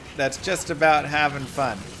game that's just about having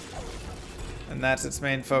fun. And that's its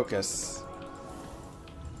main focus.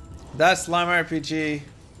 Thus, Llama RPG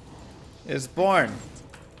is born.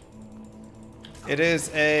 It is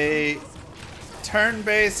a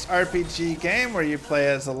turn-based RPG game where you play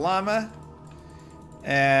as a llama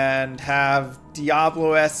and have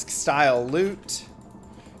Diablo-esque style loot.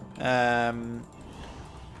 There'll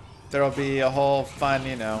be a whole fun,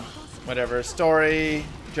 you know, whatever story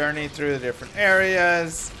journey through the different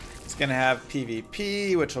areas. It's gonna have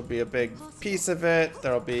PvP, which will be a big piece of it.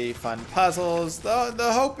 There'll be fun puzzles.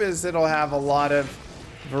 The hope is it'll have a lot of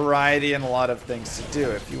variety and a lot of things to do.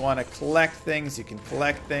 If you want to collect things, you can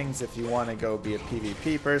collect things. If you want to go be a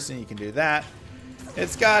PvP person, you can do that.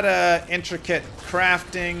 It's got a intricate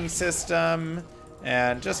crafting system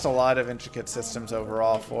and just a lot of intricate systems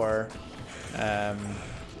overall for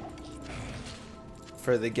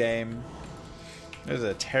the game. This is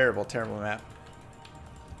a terrible, terrible map.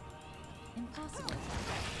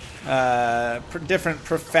 Different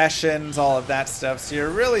professions, all of that stuff. So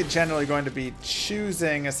you're really generally going to be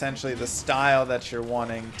choosing essentially the style that you're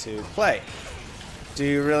wanting to play. Do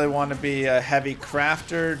you really want to be a heavy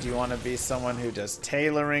crafter? Do you want to be someone who does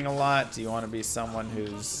tailoring a lot? Do you want to be someone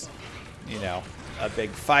who's, you know, a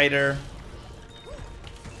big fighter?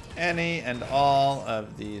 Any and all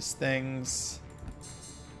of these things.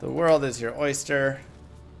 The world is your oyster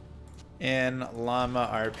in Llama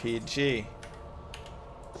RPG.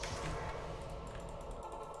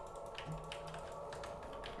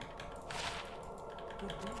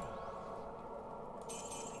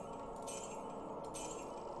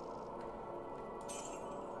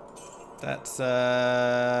 That's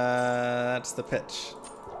the pitch.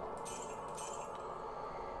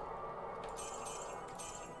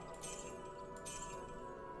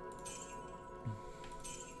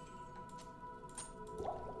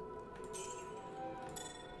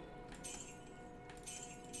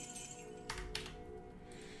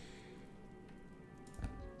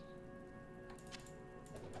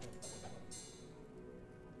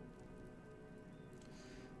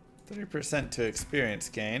 %30 to experience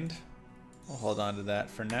gained. We'll hold on to that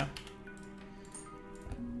for now.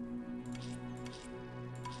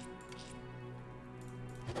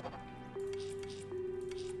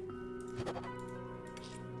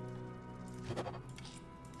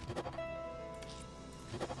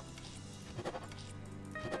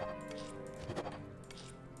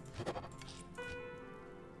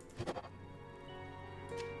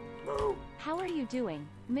 How are you doing,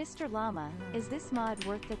 Mr. Llama? Is this mod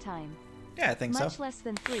worth the time? Yeah, I think so. Much less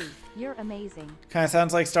than 3. You're amazing. Kind of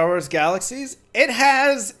sounds like Star Wars Galaxies. It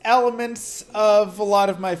has elements of a lot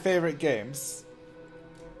of my favorite games.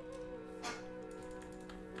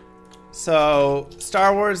 So,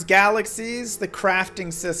 Star Wars Galaxies, the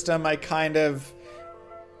crafting system, I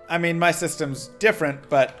mean, my system's different,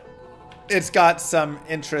 but it's got some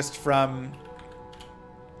interest from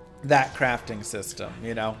that crafting system,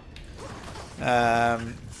 you know?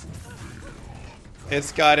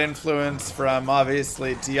 It's got influence from,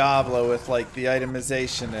 obviously, Diablo with, like, the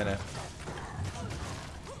itemization in it.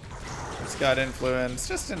 It's got influence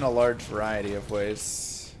just in a large variety of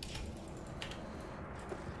ways.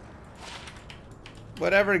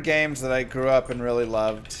 Whatever games that I grew up and really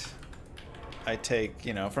loved, I take,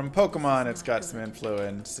 you know, from Pokemon, it's got some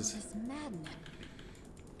influence.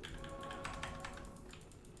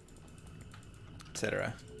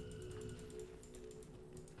 Etc.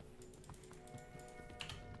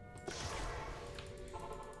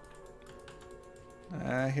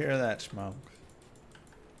 I hear that, Schmonk.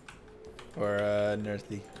 Or,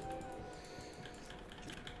 Nerthy.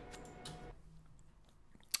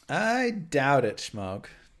 I doubt it, Schmog.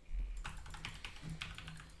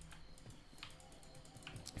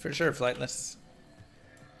 For sure, Flightless.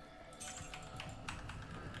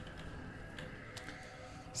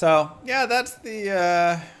 So, yeah, that's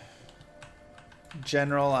the,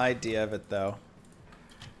 general idea of it, though.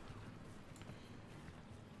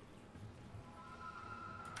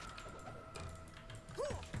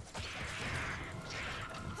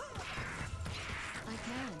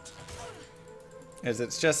 Is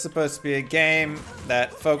it's just supposed to be a game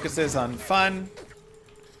that focuses on fun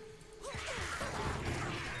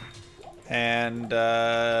and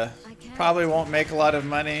probably won't make a lot of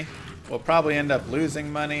money. We'll probably end up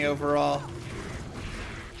losing money overall,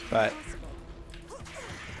 but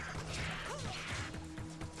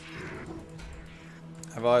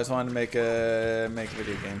I've always wanted to make a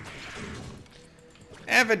video game.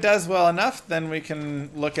 And if it does well enough, then we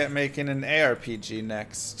can look at making an ARPG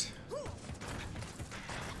next.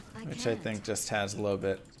 Which I think just has a little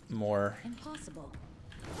bit more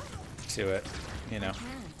to it, you know.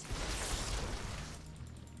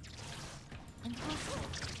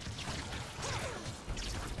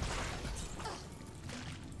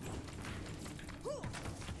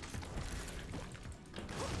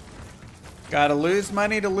 Gotta lose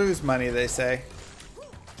money to lose money, they say.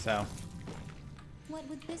 So. What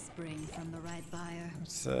would this bring from the right buyer?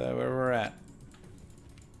 That's where we're at.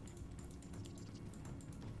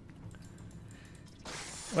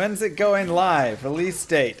 When's it going live? Release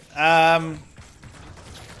date.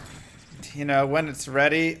 You know, when it's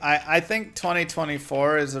ready. I think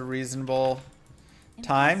 2024 is a reasonable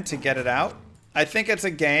time to get it out. I think it's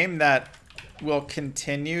a game that will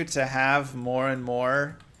continue to have more and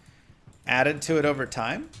more added to it over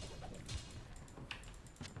time.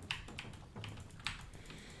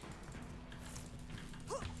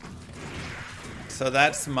 So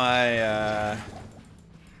that's my yeah,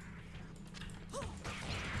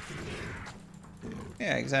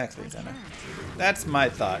 exactly, Zena. That's my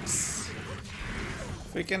thoughts.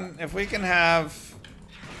 If we can have,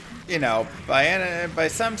 you know, by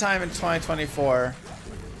sometime in 2024,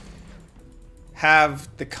 have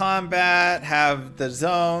the combat, have the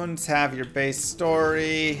zones, have your base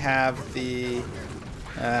story, have the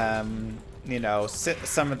you know,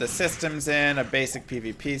 some of the systems in, a basic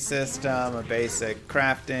PvP system, a basic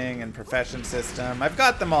crafting and profession system. I've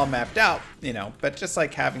got them all mapped out, you know, but just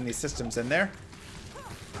like having these systems in there,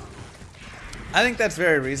 I think that's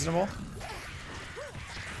very reasonable.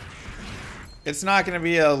 It's not going to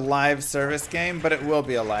be a live service game, but it will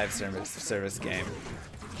be a live service game.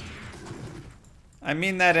 I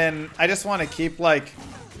mean that in, I just want to keep, like,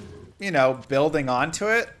 you know, building onto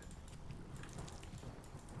it.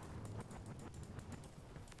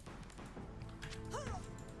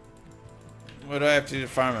 What do I have to do to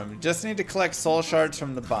farm them? Just need to collect soul shards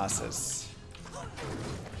from the bosses.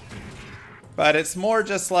 But it's more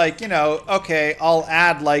just like, you know, okay, I'll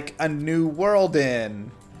add like a new world in.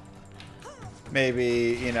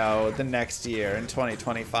 Maybe, you know, the next year in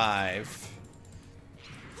 2025.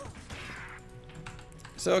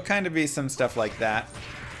 So it'll kind of be some stuff like that.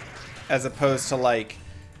 As opposed to like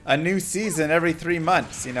a new season every 3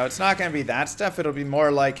 months. You know, it's not going to be that stuff. It'll be more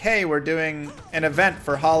like, hey, we're doing an event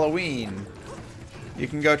for Halloween. You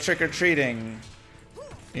can go trick-or-treating,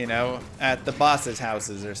 you know, at the boss's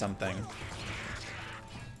houses or something.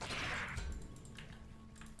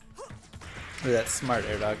 Look at that smart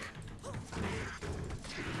air dog.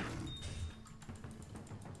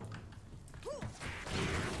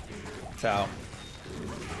 So.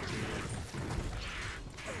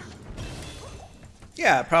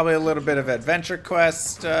 Yeah, probably a little bit of adventure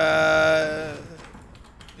quest, you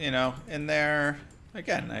know, in there.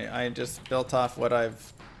 Again, I just built off what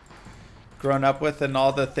I've grown up with and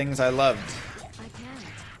all the things I loved. I can't.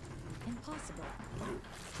 Impossible.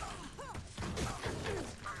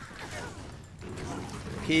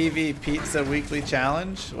 PV Pizza Weekly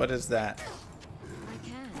Challenge? What is that? I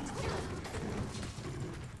can't.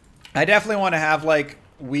 I definitely want to have like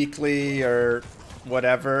weekly or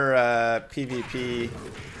whatever PvP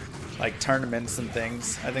like tournaments and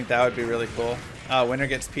things. I think that would be really cool. Winner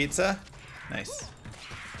gets pizza? Nice.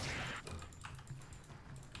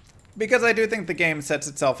 Because I do think the game sets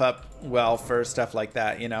itself up well for stuff like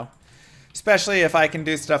that, you know? Especially if I can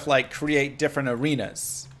do stuff like create different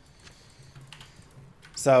arenas.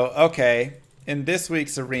 So, okay, in this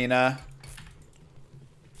week's arena,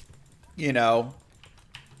 you know,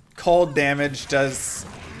 cold damage does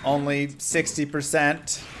only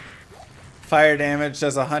 60%. Fire damage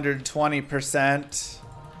does 120%.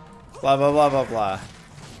 Blah, blah, blah, blah, blah.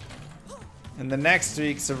 In the next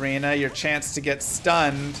week's arena, your chance to get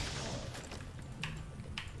stunned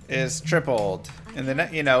is tripled. In the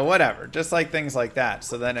you know, whatever. Just like things like that.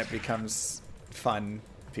 So then it becomes fun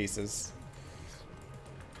pieces.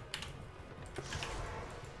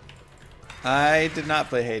 I did not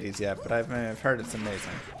play Hades yet, but I've heard it's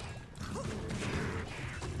amazing.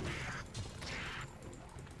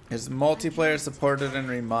 Is multiplayer supported and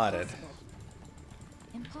remodded?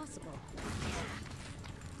 Impossible.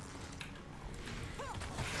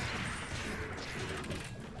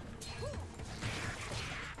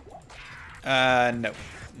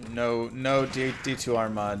 No. No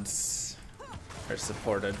D2R mods are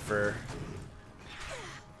supported for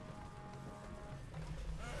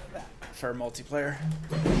multiplayer.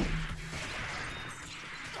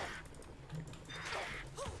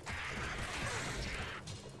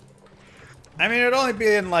 I mean, it'd only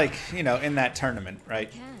be in like, you know, in that tournament,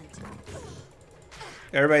 right?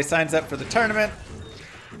 Everybody signs up for the tournament.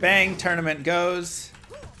 Bang, tournament goes.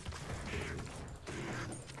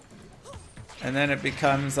 And then it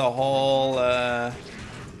becomes a whole, I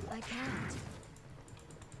can't.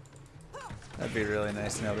 that'd be really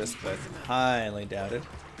nice to know this, but highly doubted.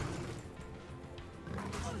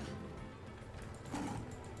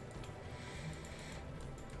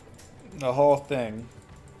 The whole thing.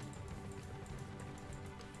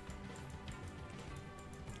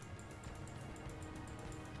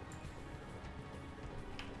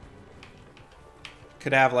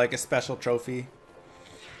 Could have like a special trophy.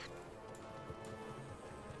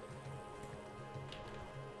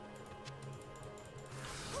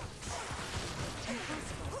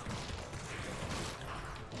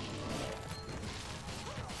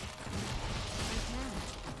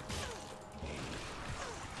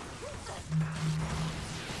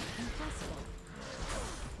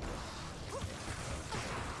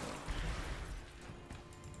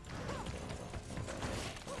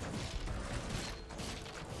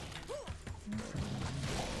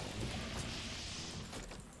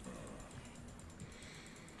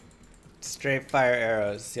 Straight fire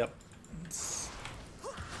arrows. Yep. It's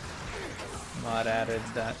mod added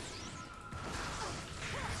that.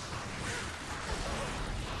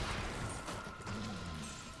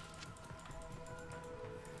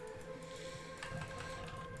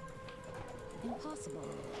 Impossible.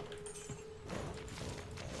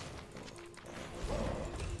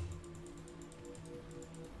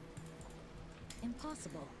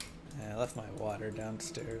 Impossible. Yeah, I left my water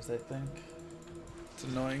downstairs, I think. It's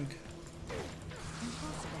annoying.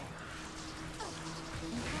 Impossible.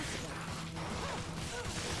 Impossible.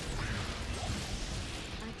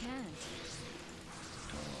 I can't.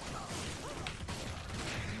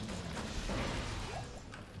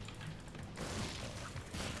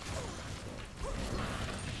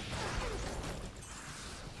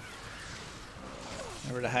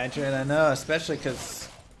 Never to hydrate, I know, especially because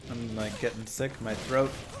I'm like getting sick, my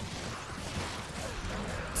throat.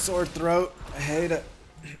 Sore throat, I hate it.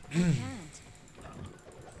 I can't.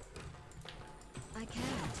 I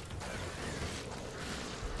can't.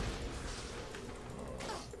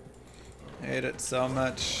 Hate it so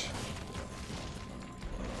much.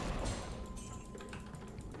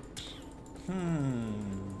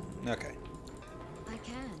 Okay. I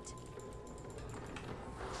can't.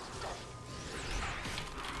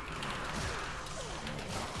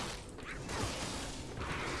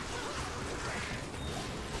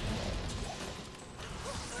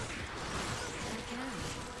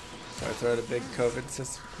 Sore throat, a big COVID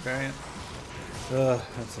variant. Ugh,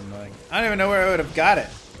 that's annoying. I don't even know where I would have got it.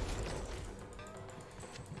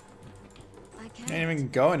 I I can't. didn't even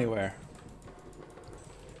go anywhere.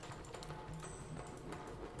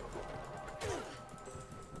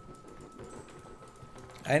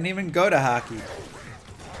 I didn't even go to hockey.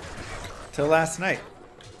 Till last night.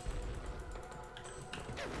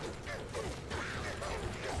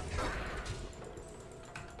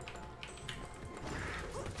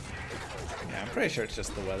 Yeah, I'm pretty sure it's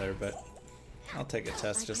just the weather, but I'll take a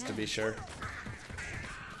test just to be sure.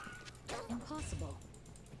 Impossible.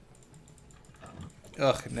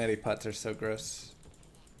 Ugh, neti pots are so gross.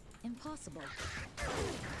 Impossible.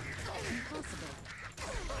 Impossible.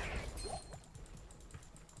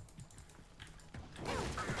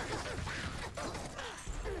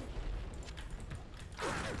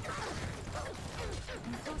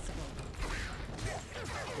 Impossible.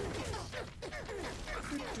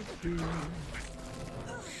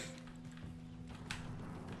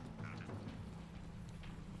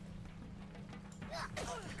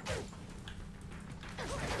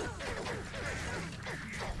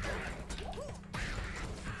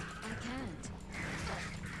 I can't.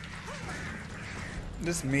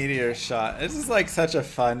 This meteor shot. This is like such a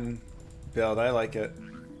fun build. I like it.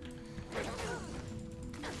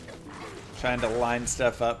 Trying to line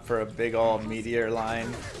stuff up for a big old meteor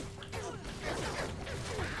line.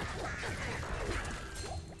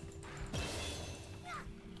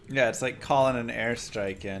 Yeah, it's like calling an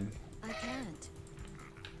airstrike in. I can't.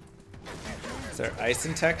 Is there ice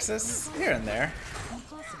in Texas? Here and there.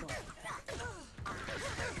 Impossible.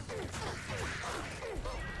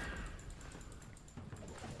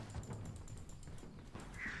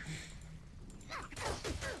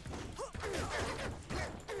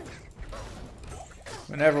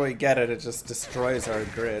 Whenever we get it, it just destroys our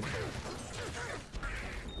grid.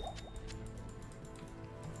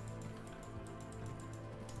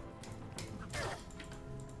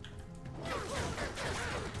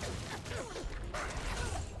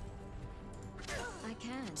 I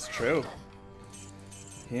can't. It's true.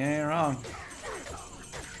 He ain't wrong.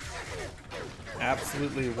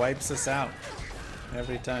 Absolutely wipes us out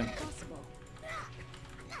every time. Impossible.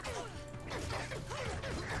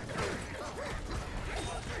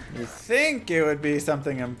 You think it would be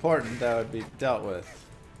something important that would be dealt with.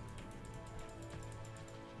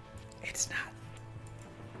 It's not.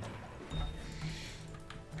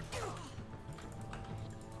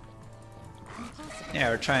 Impossible. Yeah,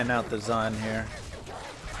 we're trying out the Zon here.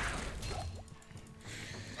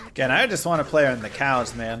 Again, I just want to play her in the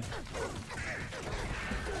cows, man.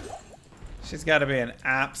 She's got to be an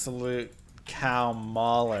absolute cow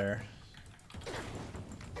mauler.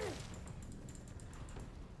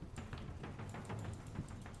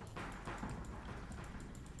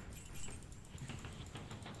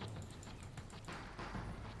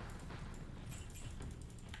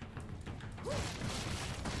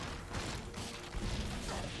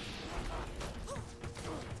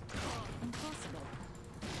 Impossible.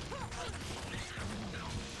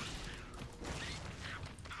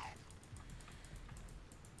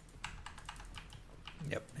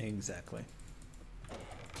 Yep, exactly.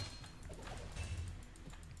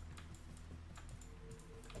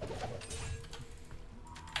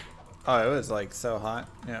 Oh, it was like so hot.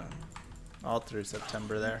 Yeah. All through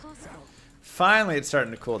September there. Impossible. Finally, it's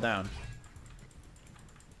starting to cool down.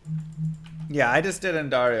 Yeah, I just did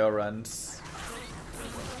Endario runs.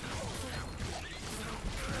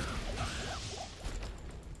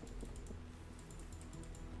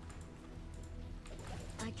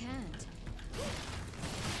 I can't.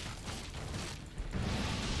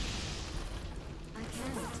 I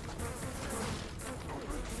can't.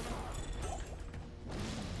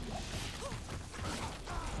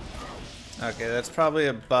 Okay, that's probably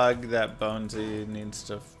a bug that Bonesy needs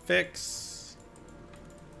to fix.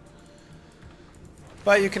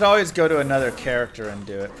 But you could always go to another character and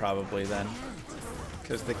do it probably then.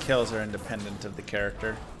 Because the kills are independent of the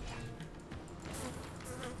character.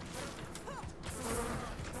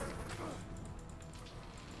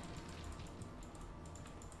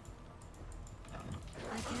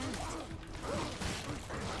 I can't.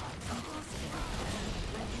 Impossible.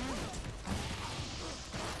 I can't.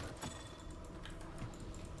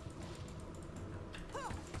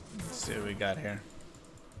 Let's see what we got here.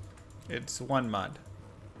 It's one mod.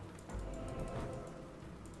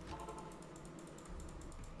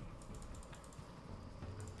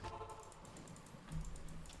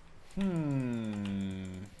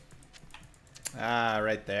 Ah,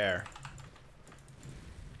 right there.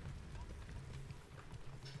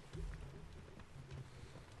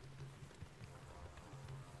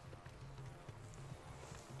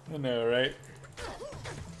 I know, right?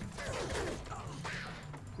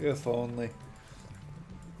 If only.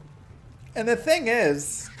 And the thing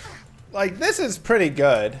is, like, this is pretty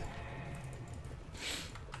good.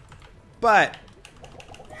 But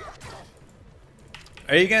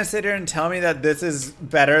are you gonna sit here and tell me that this is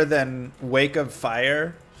better than Wake of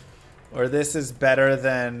Fire? Or this is better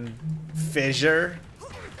than Fissure?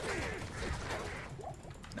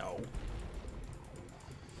 No.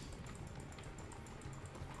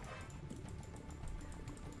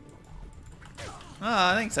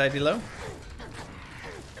 Ah, thanks, Idilo.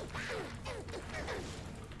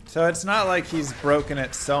 So it's not like he's broken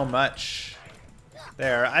it so much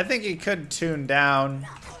there. I think he could tune down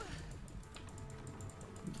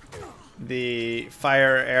the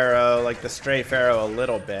fire arrow, like the strafe arrow, a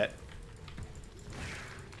little bit.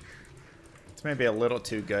 It's maybe a little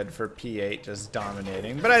too good for P8 just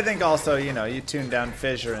dominating. But I think also, you know, you tune down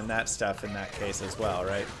Fissure and that stuff in that case as well,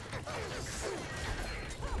 right?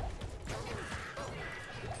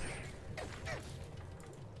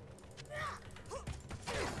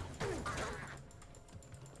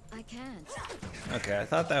 I can't. Okay, I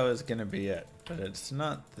thought that was gonna be it, but it's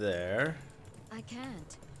not there. I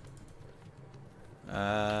can't.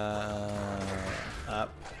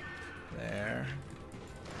 Up there.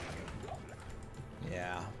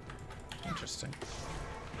 Yeah. Interesting.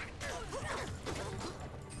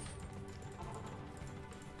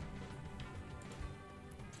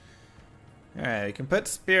 Alright, we can put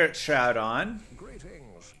Spirit Shroud on.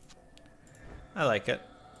 Greetings. I like it.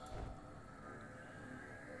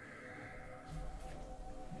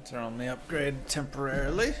 It's our only upgrade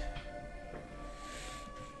temporarily.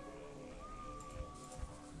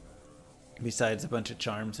 Besides a bunch of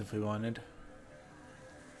charms if we wanted.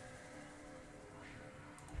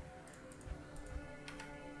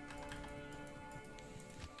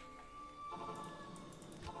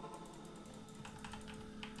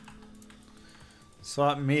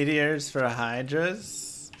 Swap meteors for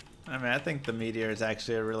hydras. I mean, I think the meteor is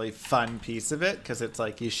actually a really fun piece of it because it's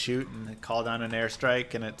like you shoot and call down an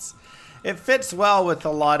airstrike, and it fits well with a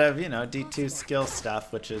lot of, you know, D2 skill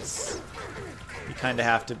stuff, which is you kind of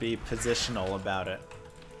have to be positional about it.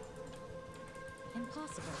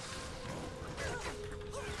 Impossible.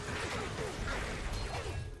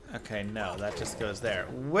 Okay, no, that just goes there.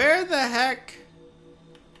 Where the heck?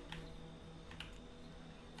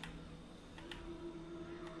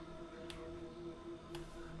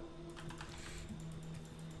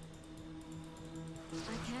 I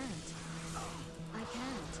can't. I can't. I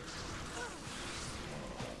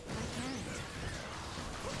can't.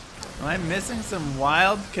 Am I missing some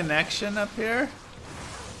wild connection up here?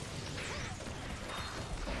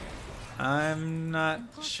 I'm not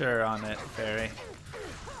sure on it, Fairy.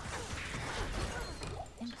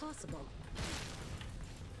 Impossible.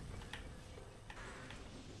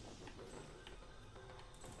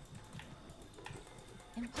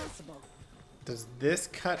 Impossible. Does this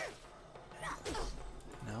cut?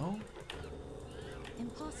 No?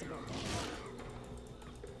 Impossible.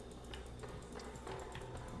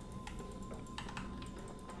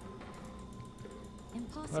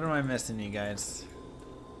 Impossible. What am I missing, you guys?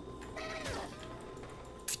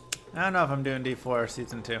 I don't know if I'm doing D4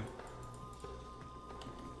 season 2.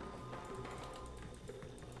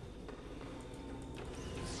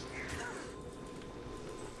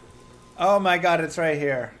 Oh my god, it's right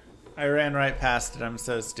here. I ran right past it. I'm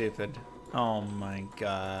so stupid. Oh my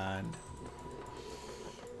god.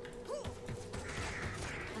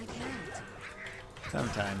 I can't.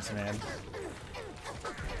 Sometimes, man.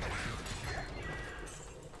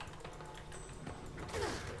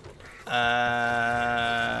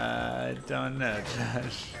 I don't know,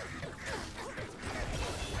 Josh.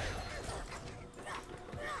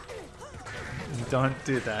 Don't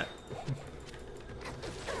do that.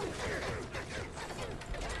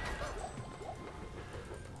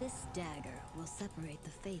 This dagger will separate the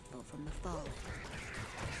faithful from the foe.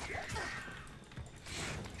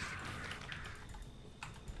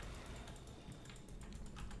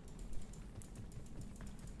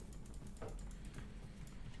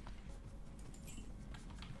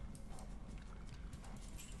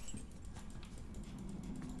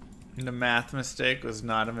 The math mistake was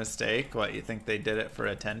not a mistake. What, you think they did it for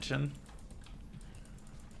attention?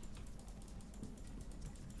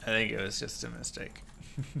 I think it was just a mistake.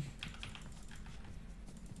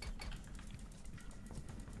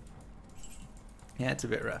 Yeah, it's a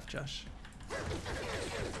bit rough, Josh.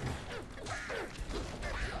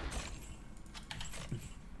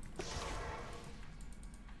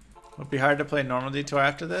 Will it be hard to play normal D2R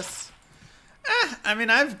after this? I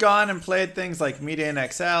mean, I've gone and played things like Media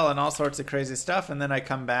and XL and all sorts of crazy stuff, and then I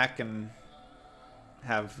come back and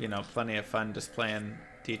have, you know, plenty of fun just playing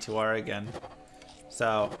D2R again.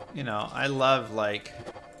 So, you know, I love, like,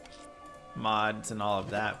 mods and all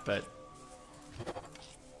of that, but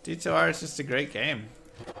D2R is just a great game.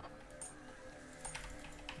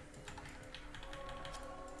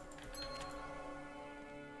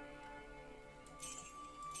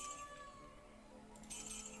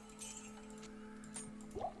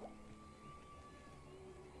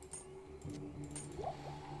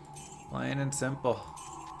 Plain and simple.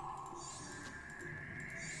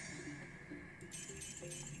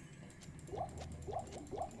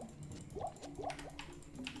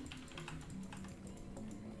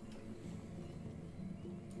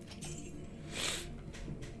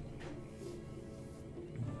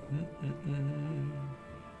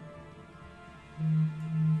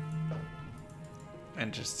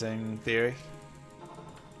 Interesting theory.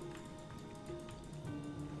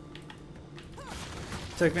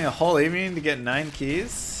 Took me a whole evening to get 9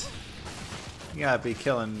 keys. You gotta be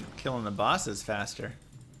killing the bosses faster.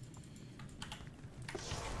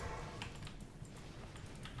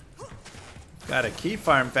 Got a key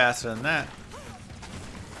farm faster than that.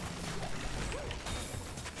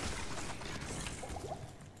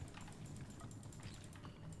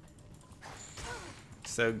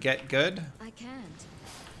 So get good, I can't.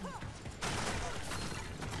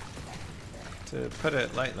 to put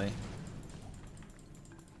it lightly.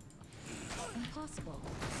 Impossible.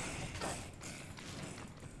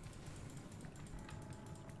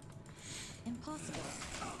 Impossible.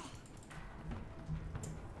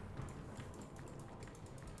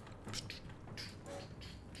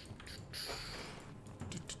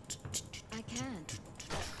 I can't.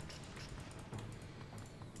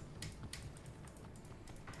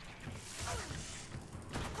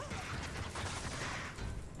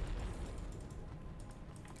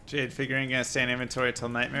 Jade figuring gonna stay in inventory till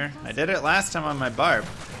Nightmare. I did it last time on my barb.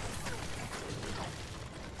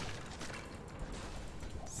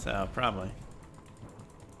 So, probably.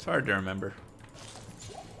 It's hard to remember.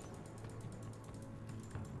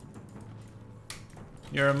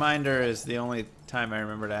 Your reminder is the only time I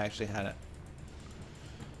remembered I actually had it.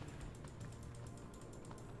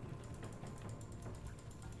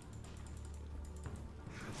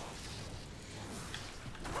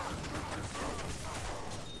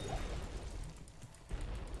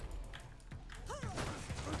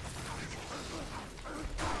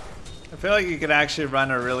 I feel like you could actually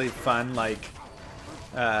run a really fun, like,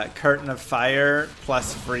 curtain of fire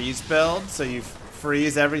plus freeze build. So you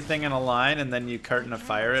freeze everything in a line and then you curtain of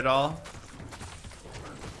fire it all.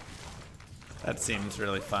 That seems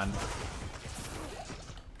really fun.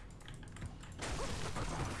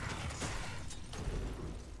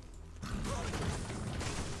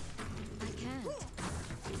 I can't.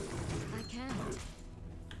 I can't.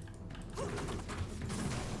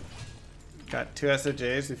 Got 2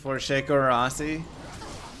 SOJs before Shaco or Rossi.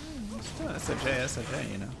 Still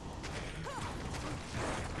SOJ, you know.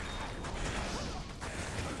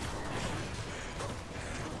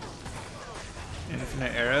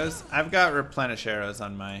 Infinite arrows. I've got replenish arrows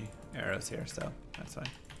on my arrows here, so that's fine.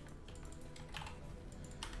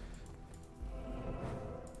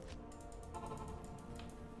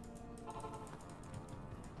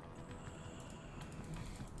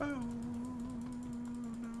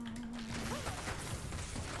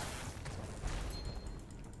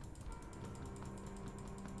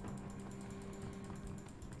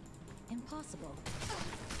 impossible.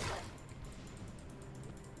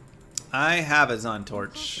 I have a Zon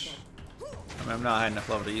torch. I mean, I'm not high enough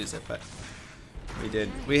level to use it, but we did.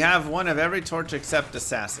 We have one of every torch except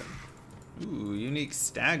assassin. Ooh, unique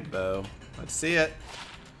stag bow. Let's see it.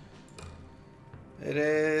 It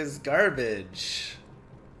is garbage.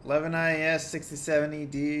 11 IS, 67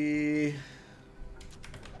 ED.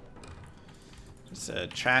 It's a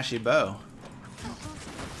trashy bow.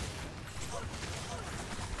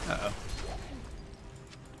 Uh-oh.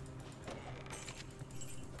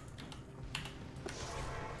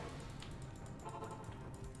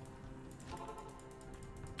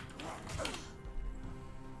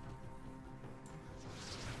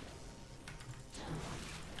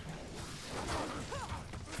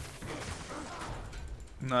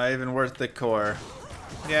 Not even worth the core.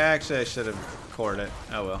 Yeah, actually I should have cored it.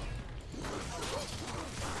 Oh well.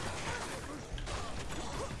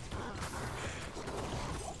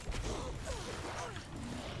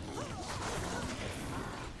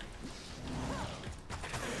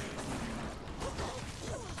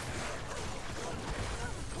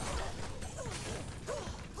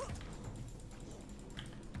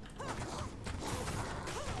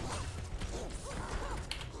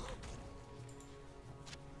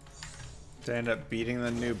 Did I end up beating the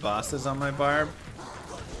new bosses on my barb?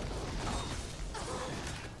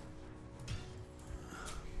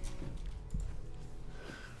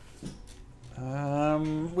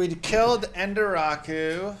 We killed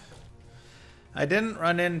Enderaku. I didn't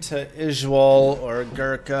run into Ijwal or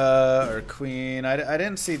Gurkha or Queen. I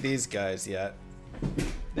didn't see these guys yet.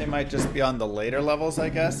 They might just be on the later levels, I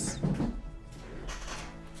guess.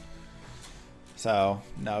 So,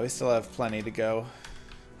 no, we still have plenty to go.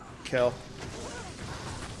 Kill.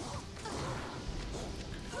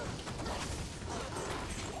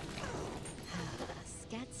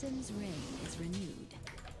 Skatsim's reign is renewed.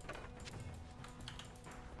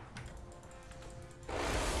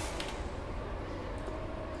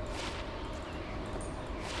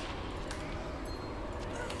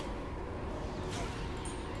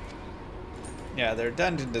 Yeah, their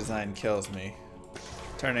dungeon design kills me.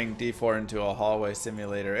 Turning D4 into a hallway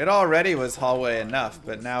simulator. It already was hallway enough,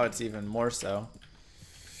 but now it's even more so.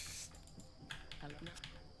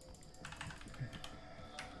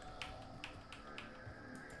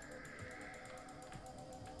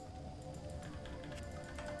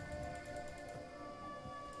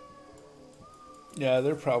 Yeah,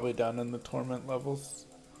 they're probably down in the torment levels.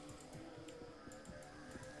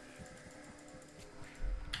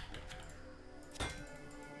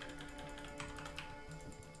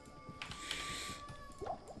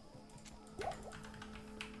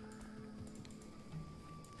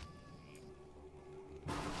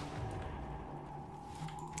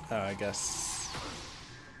 Oh, I guess.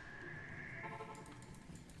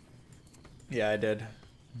 Yeah, I did.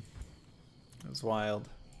 It was wild.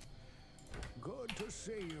 Good to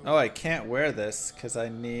see you. Oh, I can't wear this because I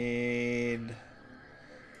need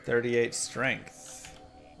 38 strength.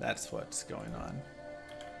 That's what's going on.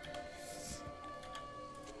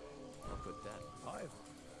 I'll put that.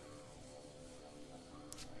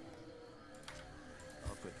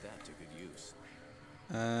 I'll put that to good use.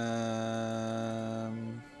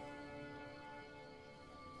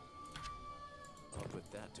 I'll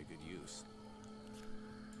put that to good use.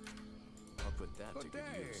 I'll put that to good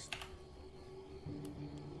use.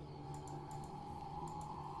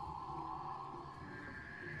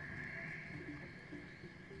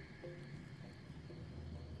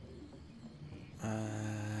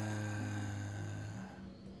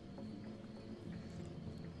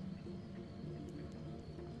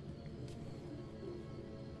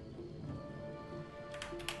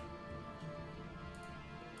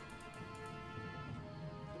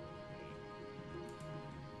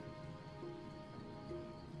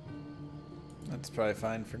 That's probably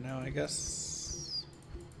fine for now, I guess.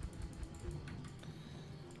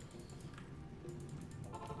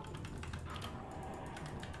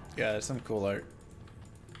 Yeah, there's some cool art.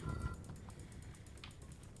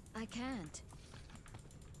 I can't.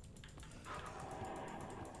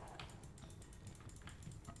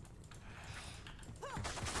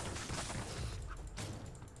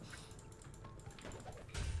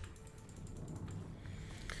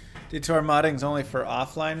 D2R modding's only for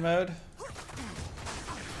offline mode.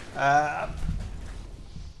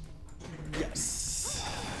 Yes.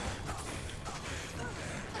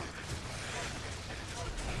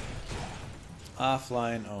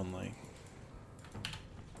 Offline only.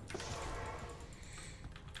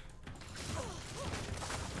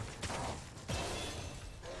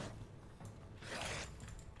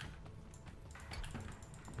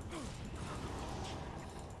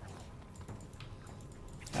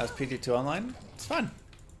 How's PD2 online? It's fun.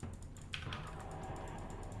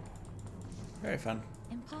 Very fun.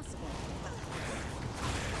 Impossible.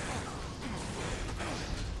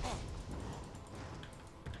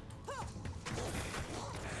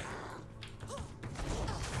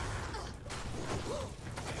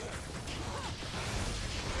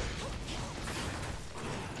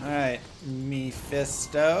 Alright,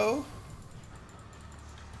 Mephisto.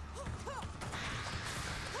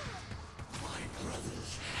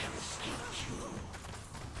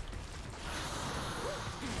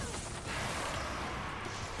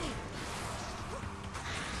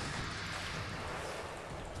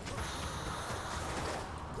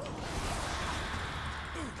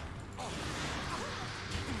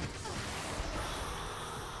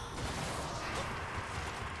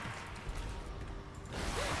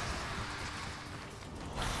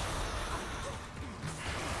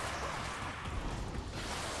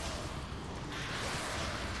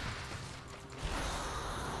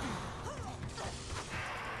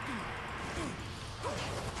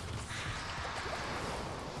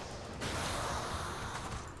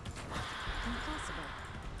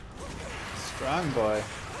 Strong boy.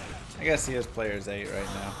 I guess he is players 8 right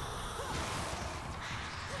now.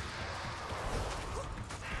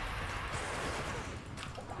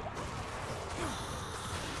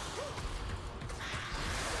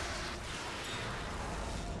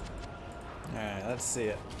 Alright, let's see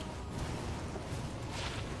it.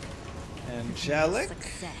 Angelic.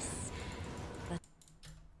 Success.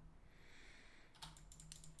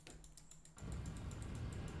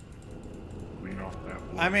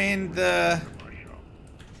 I mean, the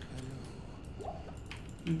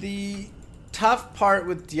tough part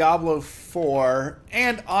with Diablo 4,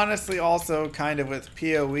 and honestly also kind of with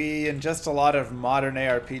PoE and just a lot of modern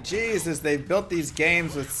ARPGs, is they've built these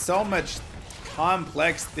games with so much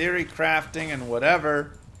complex theory crafting and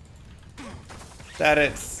whatever that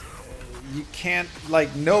it's, you can't,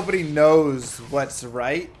 like, nobody knows what's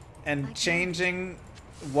right, and changing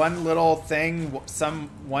one little thing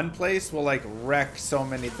one place will like wreck so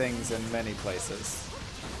many things in many places.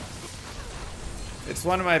 It's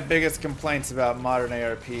one of my biggest complaints about modern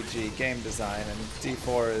ARPG game design, and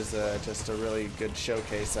D4 is just a really good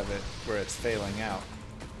showcase of it where it's failing out.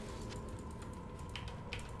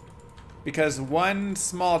 Because one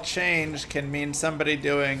small change can mean somebody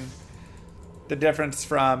doing the difference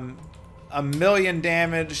from 1,000,000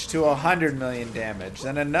 damage to 100,000,000 damage.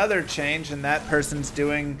 Then another change and that person's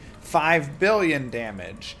doing 5,000,000,000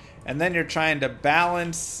 damage. And then you're trying to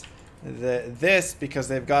balance this because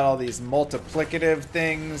they've got all these multiplicative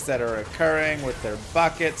things that are occurring with their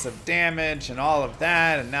buckets of damage and all of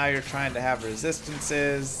that. And now you're trying to have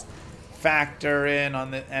resistances factor in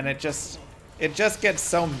on the, and it just gets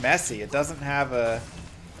so messy. It doesn't have a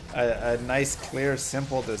nice, clear,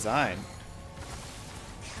 simple design.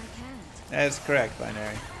 That is correct,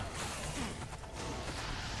 Binary.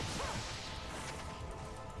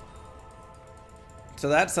 So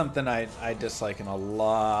that's something I dislike in a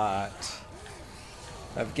lot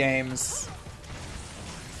of games.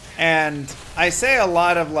 And I say a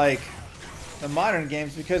lot of like the modern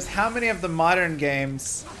games because how many of the modern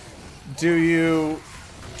games do you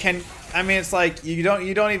I mean, it's like you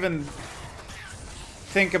don't even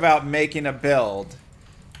think about making a build.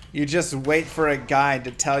 You just wait for a guide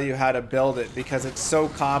to tell you how to build it because it's so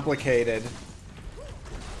complicated.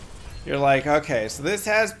 You're like, okay, so this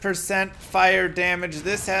has % fire damage,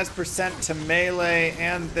 this has % to melee,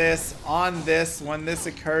 and this on this when this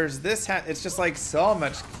occurs. It's just like so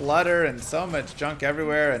much clutter and so much junk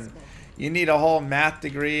everywhere, and you need a whole math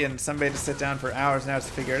degree and somebody to sit down for hours and hours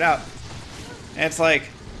to figure it out. And it's like,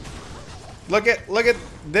 look at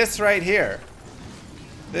this right here.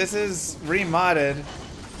 This is Remodded.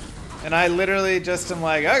 And I literally just am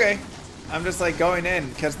like, okay, I'm just like going in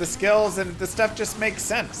because the skills and the stuff just makes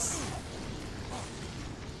sense.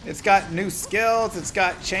 It's got new skills, it's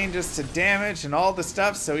got changes to damage and all the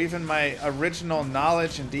stuff, so even my original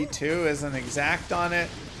knowledge in D2 isn't exact on it.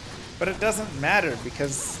 But it doesn't matter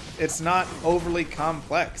because it's not overly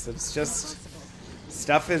complex. It's just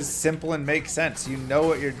stuff is simple and makes sense. You know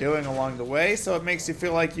what you're doing along the way, so it makes you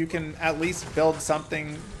feel like you can at least build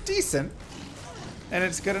something decent. And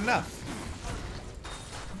it's good enough.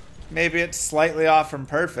 Maybe it's slightly off from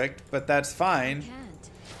perfect, but that's fine.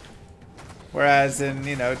 Whereas in,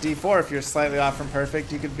 you know, D4, if you're slightly off from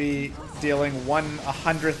perfect, you could be dealing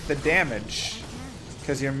 1/100th the damage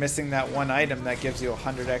because you're missing that one item that gives you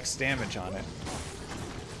 100x damage on it.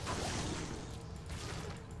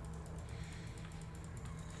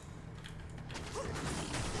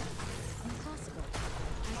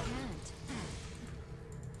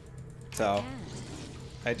 So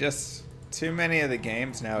Too many of the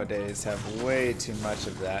games nowadays have way too much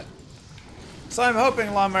of that. So I'm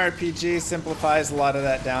hoping Llama RPG simplifies a lot of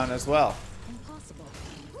that down as well. Impossible.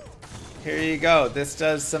 Here you go. This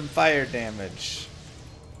does some fire damage.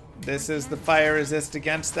 This is the fire resist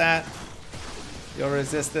against that. You'll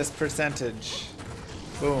resist this percentage.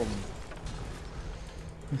 Boom.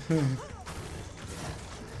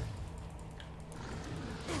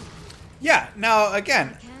 Yeah, now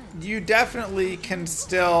again, you definitely can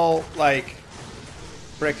still, like,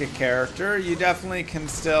 brick a character. You definitely can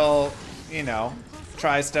still, you know,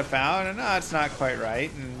 try stuff out and, oh, it's not quite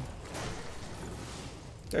right. And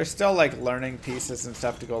there's still, like, learning pieces and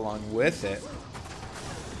stuff to go along with it.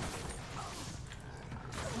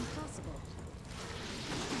 Impossible.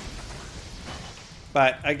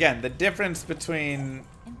 But again, the difference between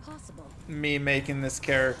Impossible. me making this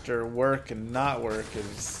character work and not work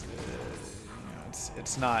is, you know,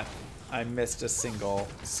 it's not, I missed a single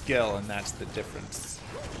skill and that's the difference.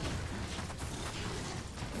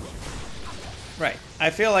 Right. I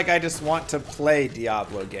feel like I just want to play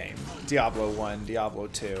Diablo game. Diablo 1, Diablo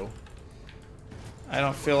 2. I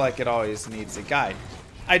don't feel like it always needs a guide.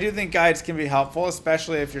 I do think guides can be helpful,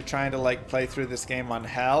 especially if you're trying to, like, play through this game on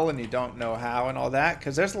hell and you don't know how and all that,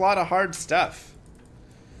 because there's a lot of hard stuff.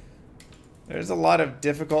 There's a lot of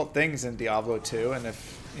difficult things in Diablo 2, and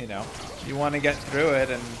if, you know, you want to get through it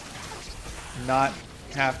and not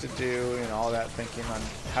have to do, you know, all that thinking on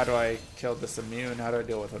how do I kill this immune, how do I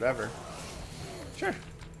deal with whatever. Sure,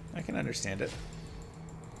 I can understand it.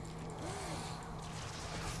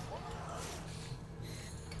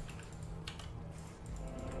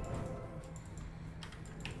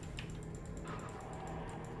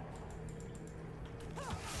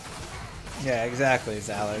 Yeah, exactly,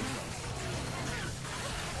 Zallard.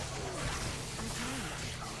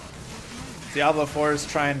 Diablo 4 is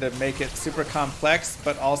trying to make it super complex,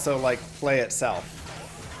 but also, like, play itself.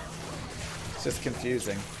 It's just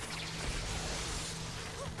confusing.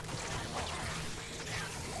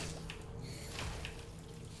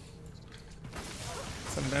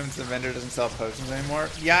 Sometimes the vendor doesn't sell potions anymore.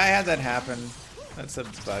 Yeah, I had that happen. That's a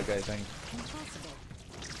bug, I think. Impossible.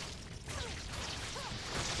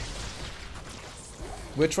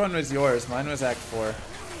 Which one was yours? Mine was Act 4.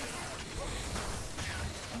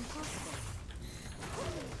 Impossible.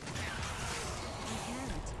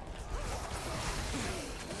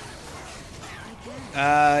 I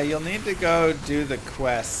can't. You'll need to go do the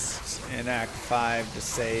quest in Act 5 to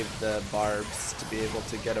save the barbs to be able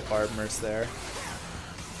to get a Barbmer's there.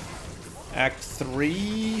 Act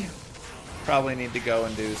 3, probably need to go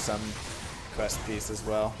and do some quest piece as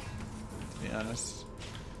well, to be honest.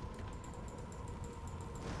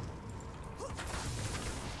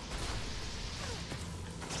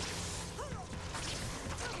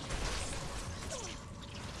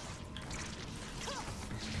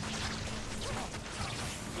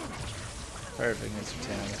 Perfect, Mr.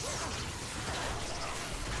 Tannis.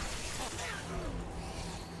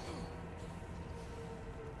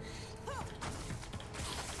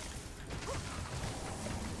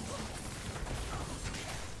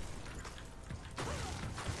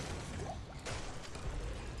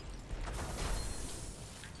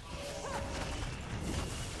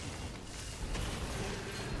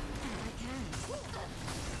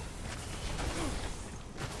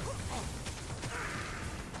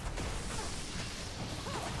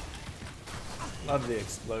 Love the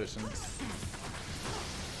explosions.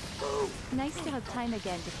 Nice to have time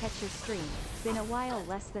again to catch your stream. Been a while,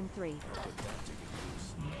 less than 3.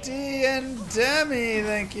 D and Demi,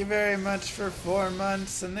 thank you very much for 4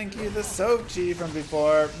 months, and thank you the Sochi from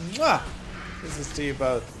before. Mwah! This is to you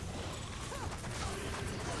both.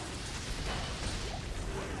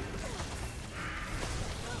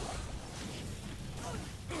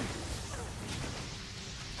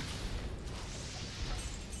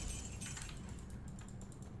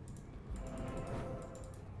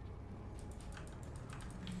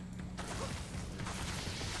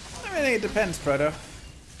 I think it depends, Proto.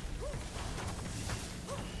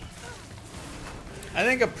 I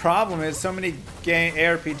think a problem is so many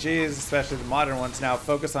ARPGs, especially the modern ones now,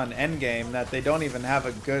 focus on endgame that they don't even have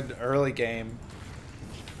a good early game.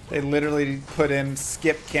 They literally put in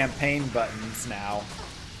skip campaign buttons now.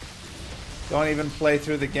 Don't even play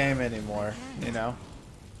through the game anymore, you know?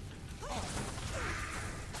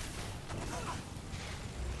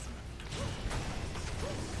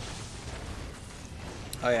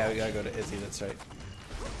 Oh yeah, we gotta go to Izzy, that's right.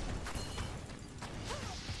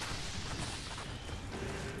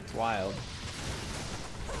 It's wild.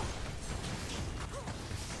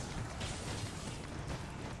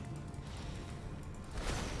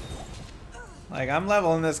 Like, I'm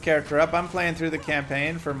leveling this character up. I'm playing through the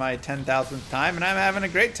campaign for my 10,000th time, and I'm having a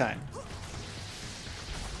great time.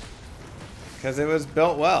 Because it was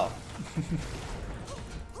built well.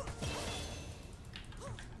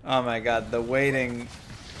 Oh my god, the waiting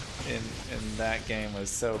in that game was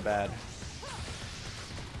so bad.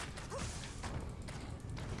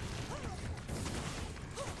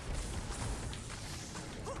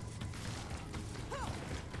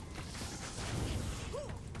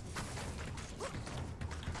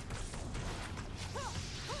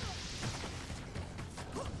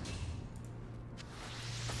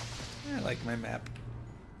 I like my map.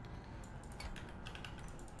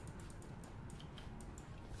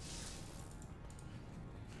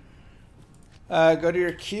 Go to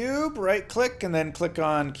your cube, right click, and then click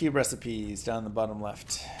on cube recipes down the bottom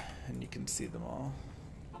left, and you can see them all.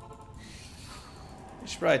 You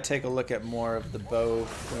should probably take a look at more of the bow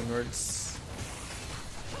inwards.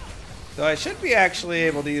 Though I should be actually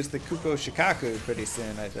able to use the Kuko Shikaku pretty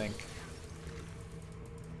soon, I think.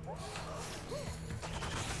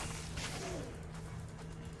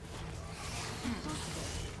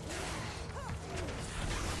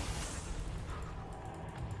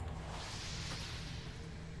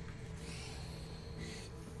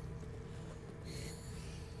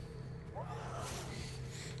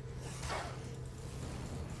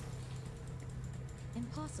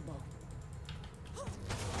 Impossible.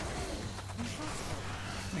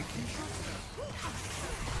 Thank you.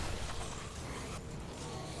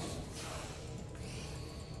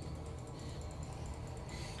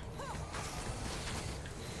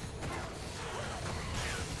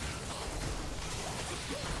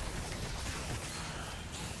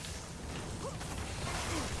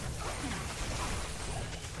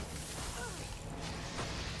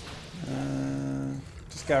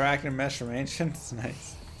 Just got Arachnid Mesh from Ancients.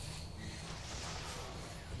 Nice.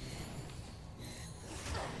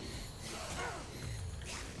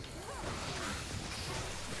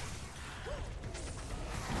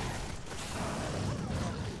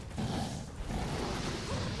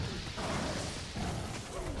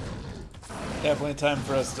 Definitely time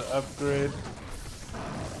for us to upgrade.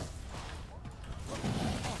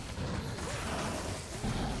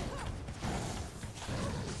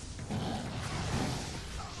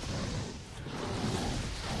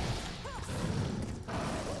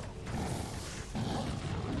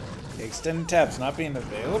 Extended taps not being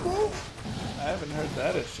available? I haven't heard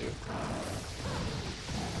that issue.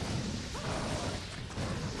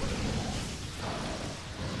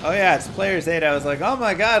 Oh yeah, it's Players 8. I was like, oh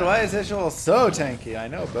my god, why is Ishul so tanky? I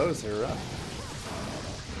know bows are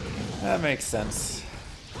rough. That makes sense.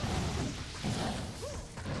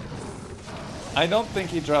 I don't think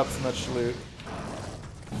he drops much loot,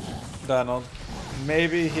 Donald.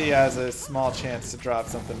 Maybe he has a small chance to drop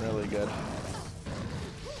something really good.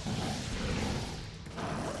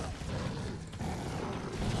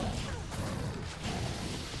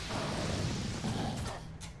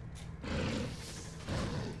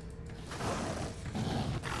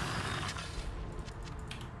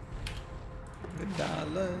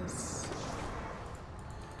 $.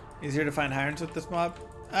 Easier to find hirons with this mob?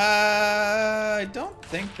 I don't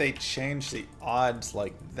think they changed the odds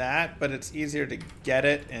like that, but it's easier to get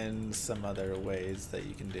it in some other ways that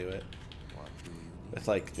you can do it. With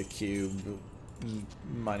like the cube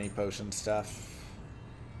money potion stuff.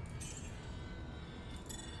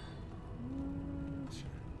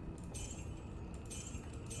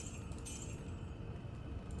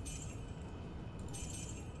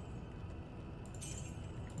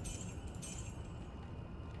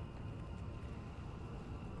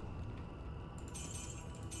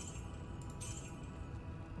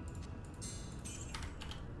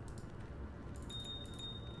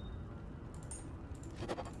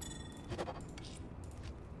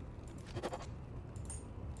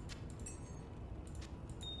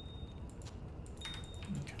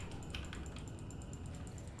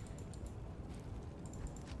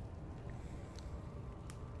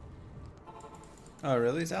 Oh,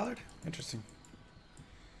 really, Zallard? Interesting.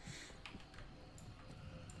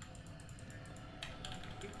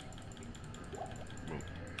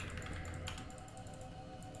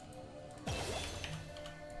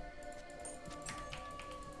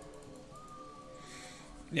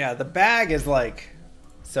 Yeah, the bag is like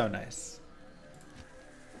so nice.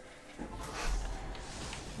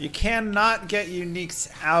 You cannot get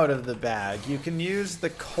uniques out of the bag. You can use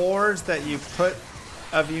the cores that you put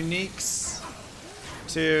of uniques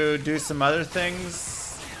to do some other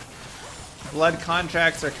things. Blood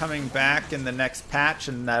contracts are coming back in the next patch,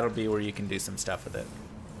 and that'll be where you can do some stuff with it.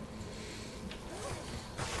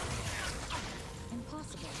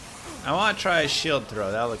 Impossible. I want to try a shield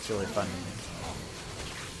throw. That looks really fun to me.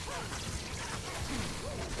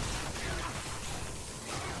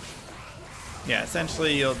 Yeah,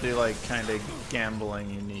 essentially you'll do like kind of gambling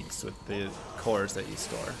uniques with the cores that you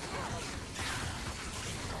store.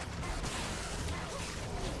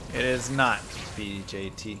 It is not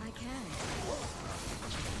BJT. I can.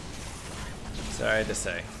 Sorry to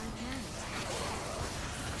say.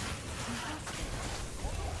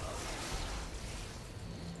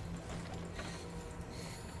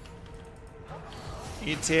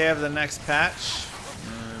 ETA of the next patch.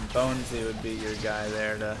 Bonesy would be your guy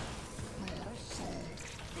there to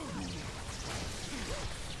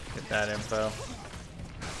get that info.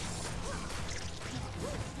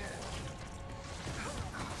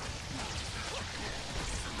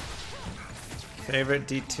 Favorite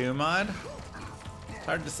D2 mod? It's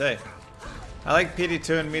hard to say. I like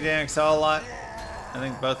PD2 and Media XL a lot. I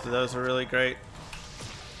think both of those are really great.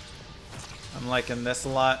 I'm liking this a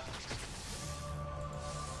lot.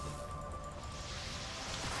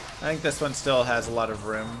 I think this one still has a lot of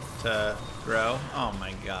room to grow. Oh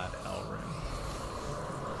my god, L room.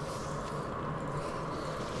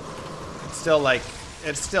 It's still like,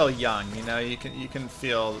 it's still young, you know, you can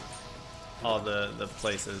feel all the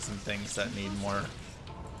places and things that need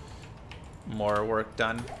more work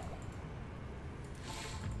done.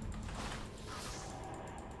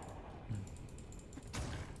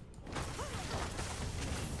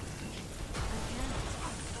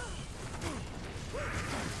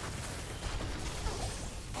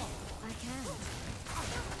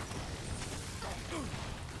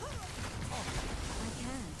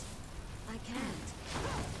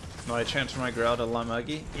 Will I transfer my girl to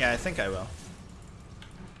Lamuggy? Yeah, I think I will.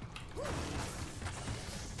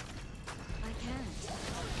 I can't.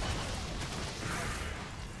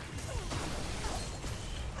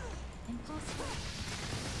 Impossible.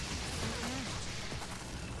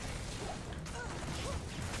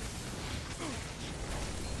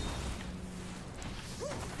 I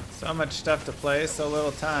can't. So much stuff to play, so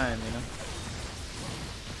little time, you know?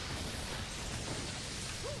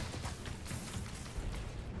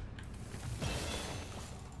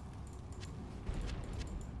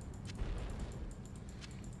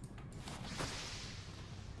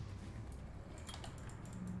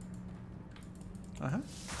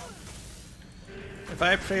 If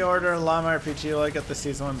I pre-order Llama RPG, will I get the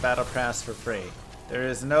Season 1 Battle Pass for free? There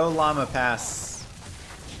is no Llama Pass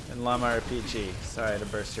in Llama RPG. Sorry to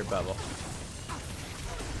burst your bubble.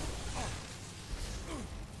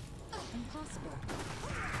 Impossible. I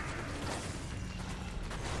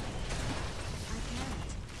can't.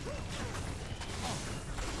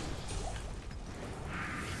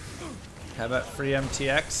 How about free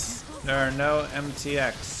MTX? There are no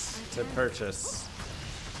MTX to purchase.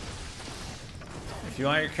 If you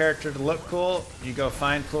want your character to look cool, you go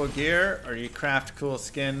find cool gear, or you craft cool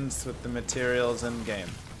skins with the materials in game.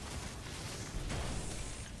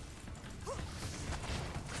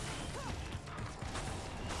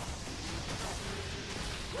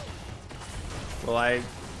 Will I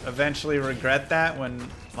eventually regret that when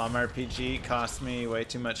Mom RPG costs me way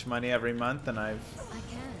too much money every month and I've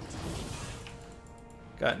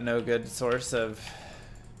got no good source of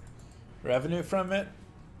revenue from it?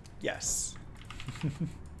 Yes.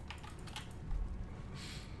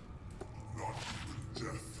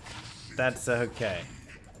 That's okay.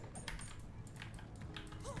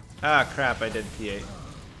 Ah, crap, I did P8.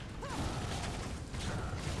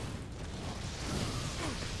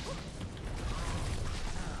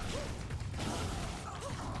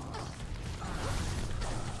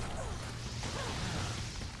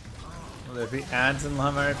 Will there be ads in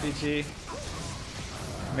Llama RPG?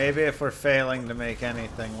 Maybe if we're failing to make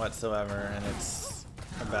anything whatsoever and it's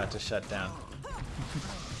about to shut down.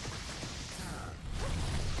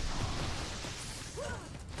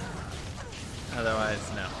 Otherwise,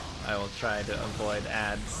 no. I will try to avoid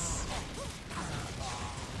ads.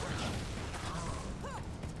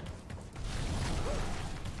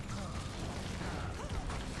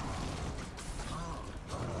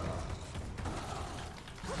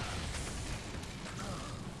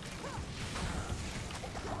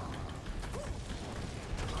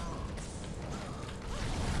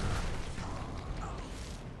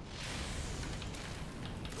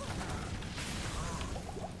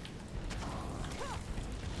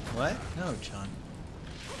 What? No, John.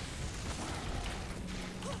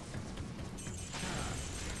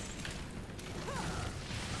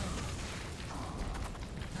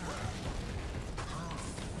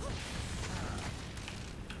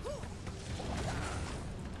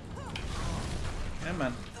 Come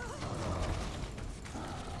on.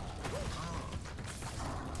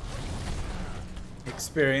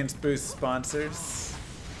 Experience boost sponsors.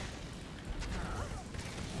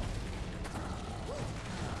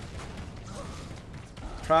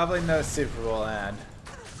 Probably no Super Bowl ad.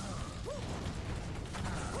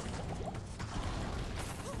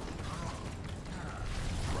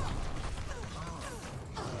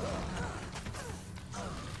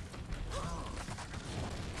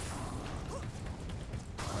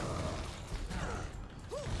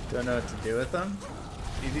 Don't know what to do with them.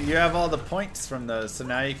 You have all the points from those, so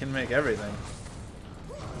now you can make everything.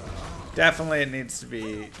 Definitely it needs to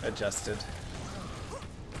be adjusted.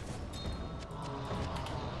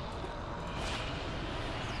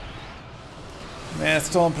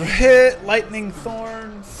 Mastolm hit, lightning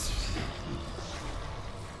thorns.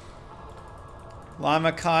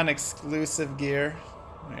 LlamaCon exclusive gear.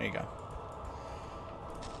 There you go.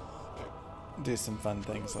 Do some fun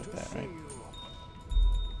things like that, right?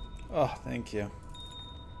 Oh, thank you.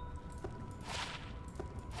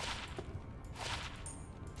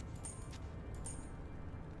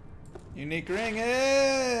 Unique ring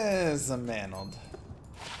is a mantled.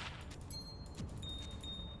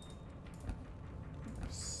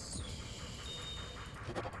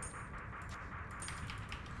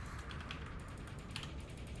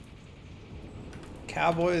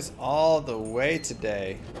 Cowboys all the way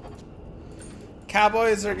today.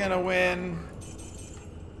 Cowboys are gonna win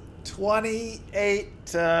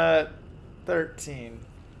 28-13.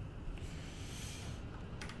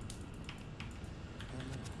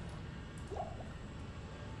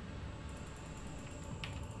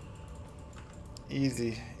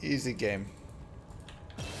 Easy game.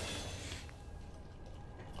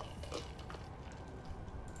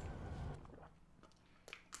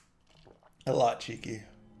 A lot cheeky.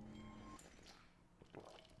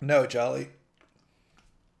 No, Jolly.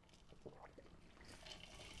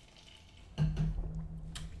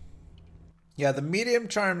 Yeah, the medium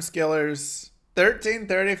charm skillers.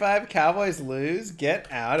 13-35, Cowboys lose.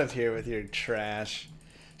 Get out of here with your trash.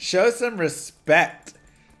 Show some respect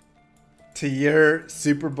to your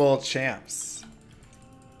Super Bowl champs.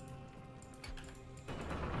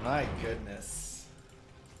 My goodness.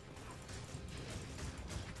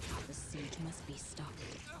 The siege must be stopped.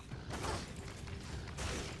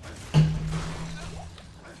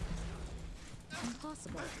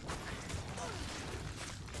 Impossible.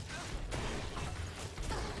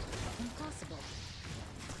 Impossible.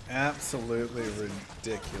 Absolutely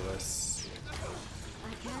ridiculous.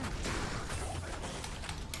 I can't.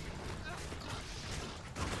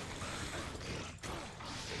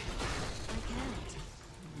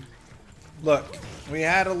 Look, we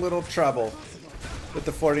had a little trouble with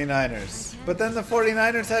the 49ers. But then the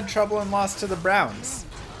 49ers had trouble and lost to the Browns.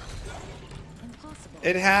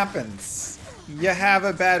 It happens. You have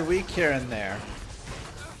a bad week here and there.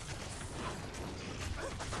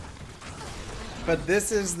 But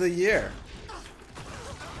this is the year.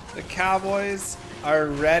 The Cowboys are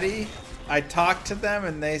ready. I talked to them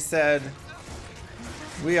and they said,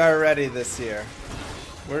 we are ready this year.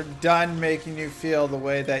 We're done making you feel the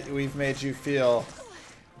way that we've made you feel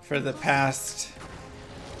for the past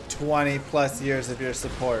 20 plus years of your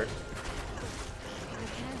support.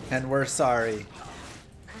 And we're sorry.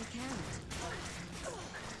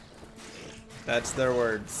 That's their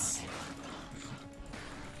words.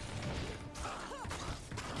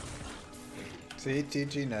 See,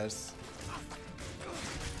 TG knows.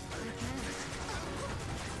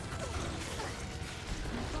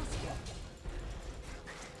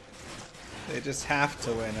 They just have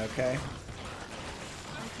to win, okay?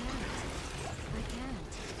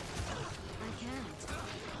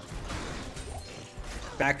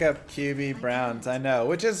 Backup QB Browns, I know,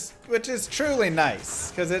 which is truly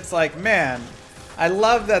nice, because it's like, man, I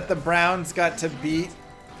love that the Browns got to beat.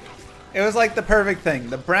 It was like the perfect thing.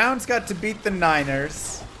 The Browns got to beat the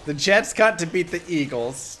Niners. The Jets got to beat the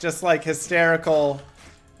Eagles. Just like hysterical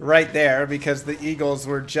right there, because the Eagles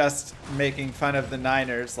were just making fun of the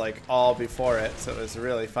Niners like all before it, so it was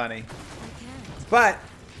really funny. But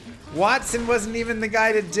Watson wasn't even the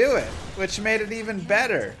guy to do it, which made it even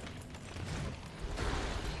better.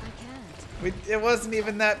 It wasn't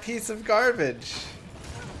even that piece of garbage.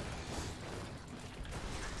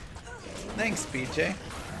 Thanks, BJ.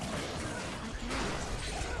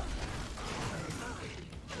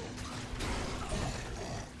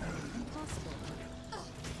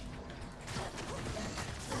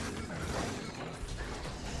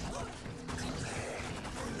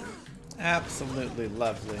 Absolutely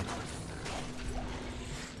lovely.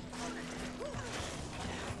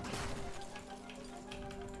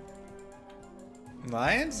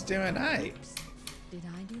 Lions doing aight. Did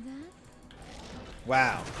I do that?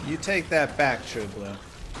 Wow. You take that back, True Blue.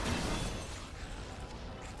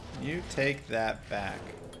 You take that back.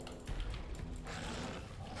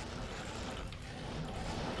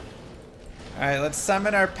 Alright, let's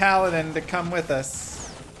summon our paladin to come with us.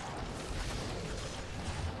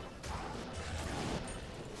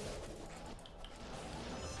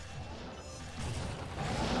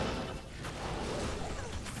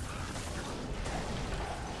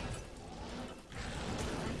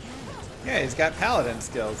 Yeah, he's got paladin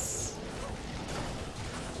skills.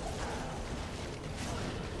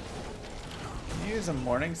 Can you use a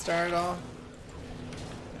Morning Star at all?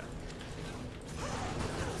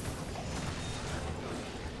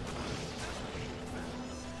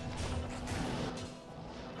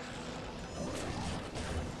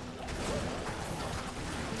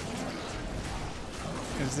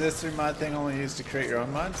 Is this remod thing only used to create your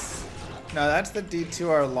own mods? No, that's the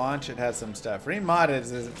D2R launch. It has some stuff. Remodded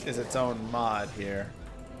is its own mod here.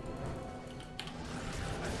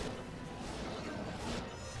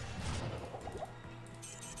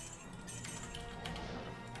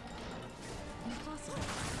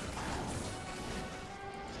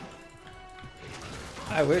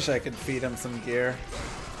 I wish I could feed him some gear.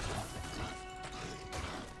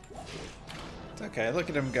 It's okay, look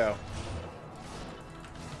at him go.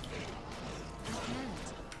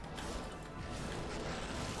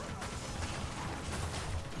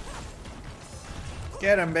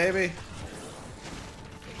 Get him, baby.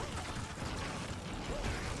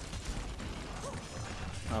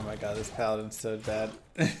 Oh my god, this paladin's so bad.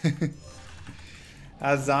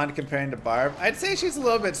 How's Zond comparing to Barb? I'd say she's a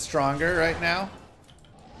little bit stronger right now.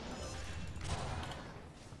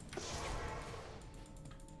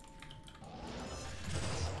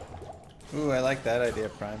 Ooh, I like that idea,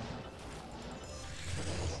 Prime.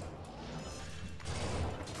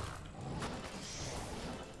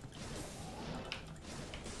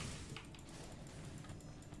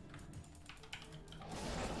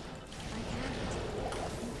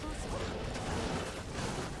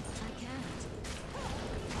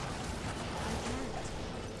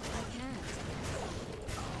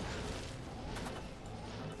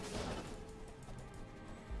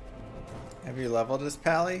 Have you leveled this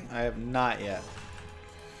pally? I have not yet.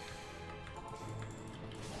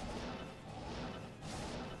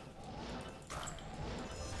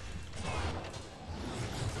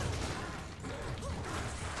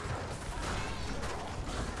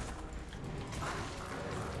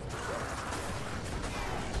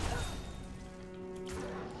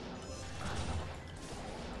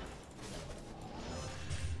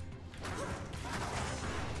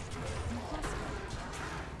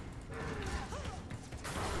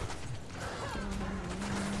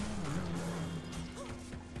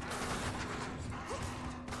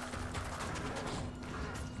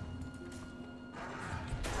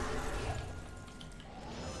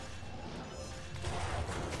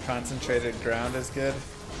 Concentrated ground is good.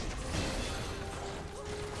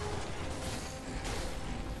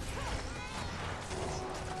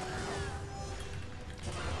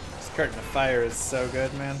 This curtain of fire is so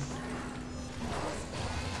good, man.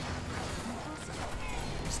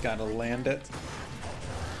 Just gotta land it.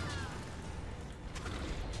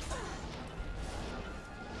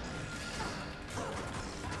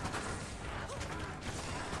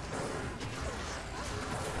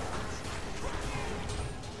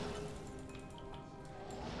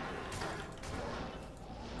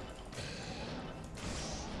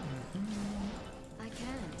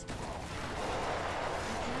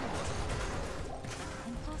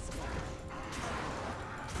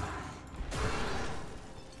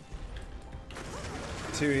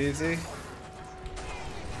 Too easy?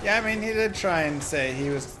 Yeah, I mean, he did try and say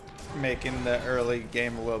he was making the early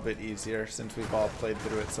game a little bit easier since we've all played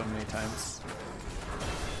through it so many times.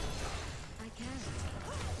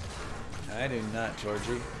 I do not,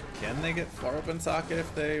 Georgie. Can they get far open socket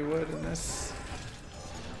if they would in this?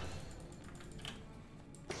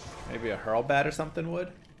 Maybe a hurl bat or something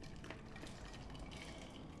would?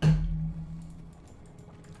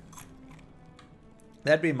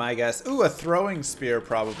 That'd be my guess. Ooh, a throwing spear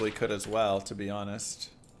probably could as well, to be honest.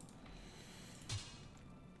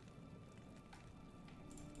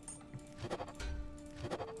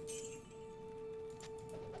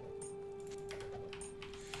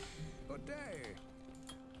 Good day.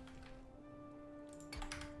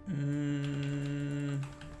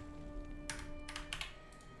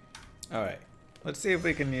 Alright. Let's see if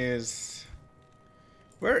we can use...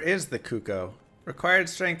 Where is the Kuko? Required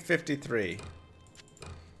strength 53.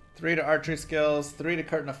 3 to archery skills, 3 to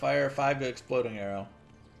curtain of fire, 5 to exploding arrow.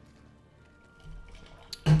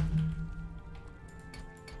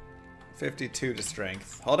 52 to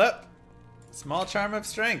strength. Hold up. Small charm of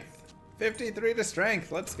strength. 53 to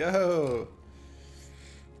strength. Let's go.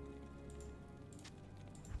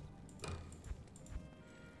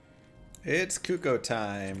 It's Kuko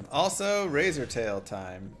time. Also Razor Tail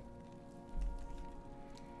time.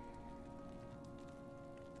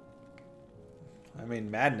 I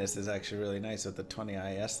mean, Madness is actually really nice with the 20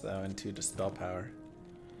 IS though and 2 Dispel Power.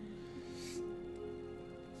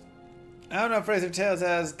 I don't know if Razor Tail's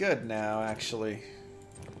as good now, actually.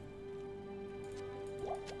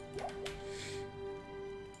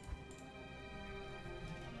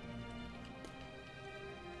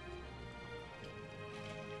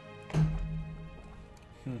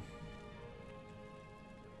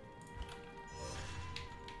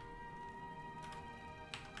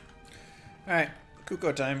 Alright,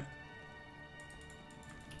 Kuko time.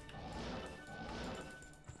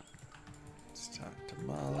 Let's talk to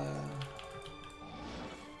Mala.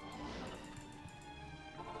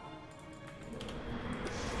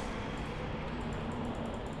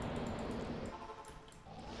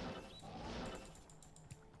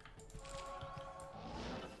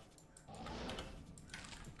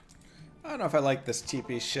 I don't know if I like this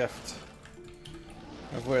TP shift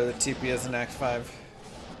of where the TP is in Act 5.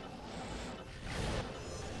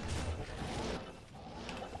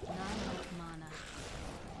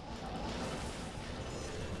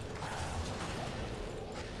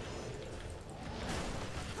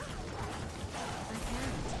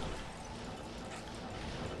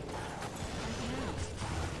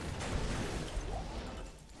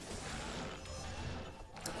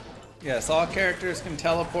 Yes, all characters can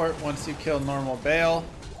teleport once you kill normal Bale,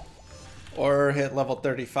 or hit level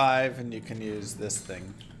 35 and you can use this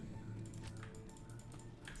thing.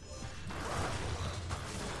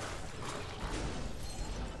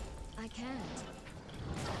 I can't.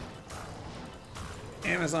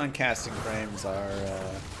 Amazon casting frames are,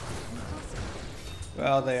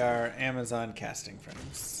 well, they are Amazon casting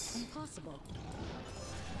frames. Impossible.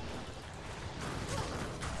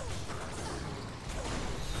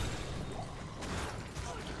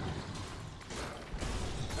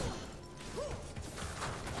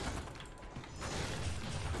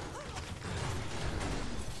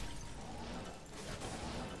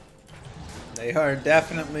 They are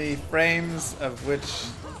definitely frames of which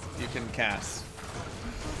you can cast.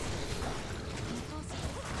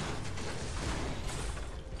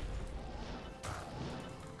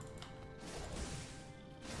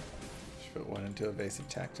 Should put one into evasive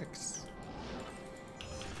tactics.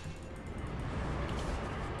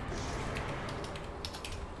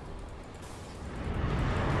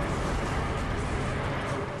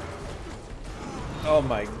 Oh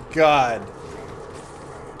my god.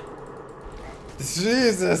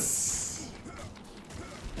 Jesus!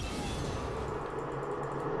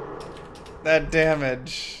 That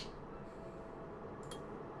damage.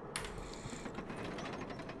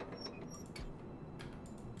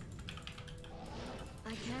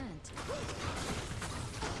 I can't.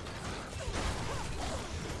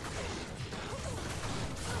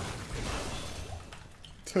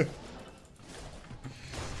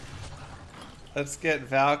 Let's get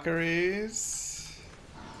Valkyries.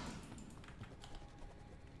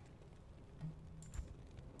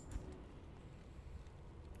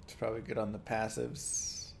 Probably good on the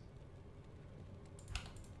passives.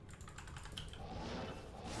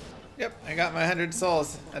 Yep, I got my 100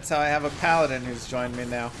 souls. That's how I have a paladin who's joined me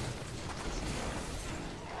now.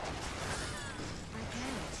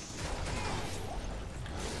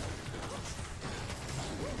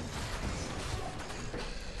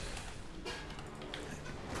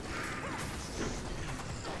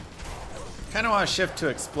 Kind of want to shift to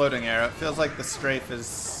exploding arrow. It feels like the strafe is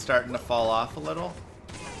starting to fall off a little.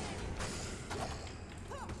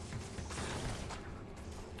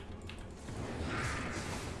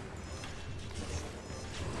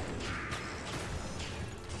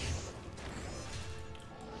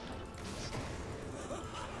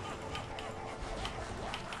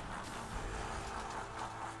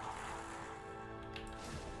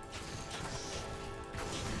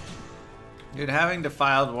 Dude, having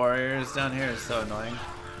defiled warriors down here is so annoying.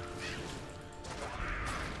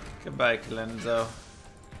 Goodbye, Calenzo.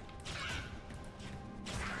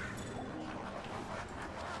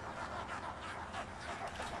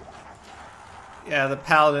 Yeah, the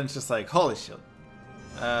paladin's just like, holy shield.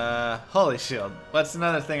 Holy shield. What's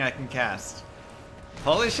another thing I can cast?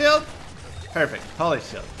 Holy shield? Perfect. Holy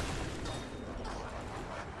shield.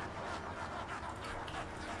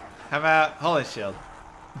 How about holy shield?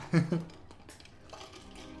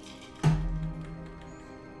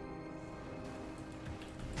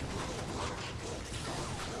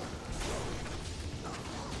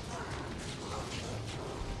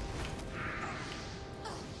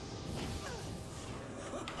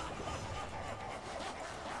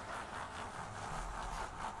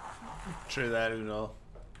 True that, Udall.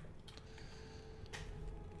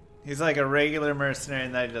 He's like a regular mercenary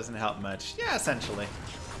and that he doesn't help much. Yeah, essentially.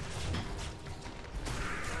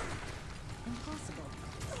 Impossible.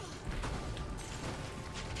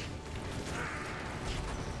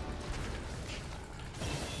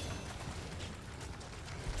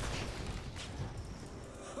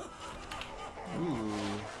 Ooh.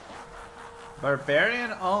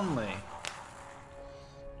 Barbarian only.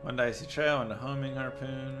 One dicey trail and a homing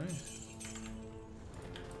harpoon.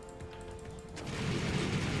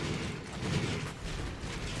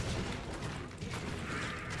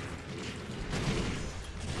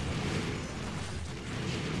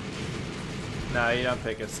 No, you don't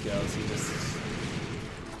pick his skills. He just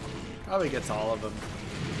probably gets all of them.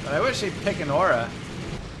 But I wish he'd pick an aura,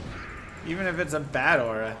 even if it's a bad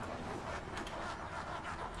aura.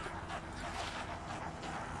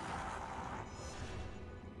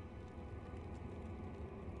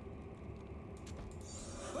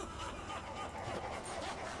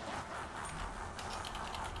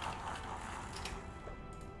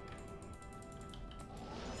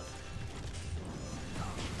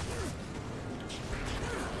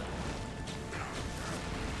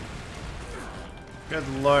 Good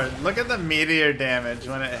lord, look at the meteor damage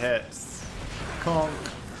when it hits. Conk.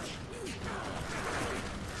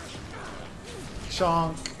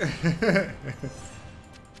 Chonk.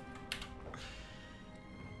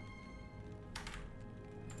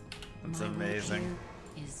 That's amazing. My work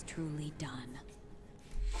here is truly done.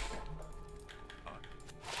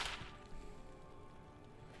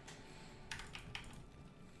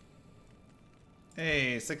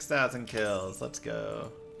 Hey, 6,000 kills. Let's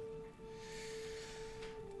go.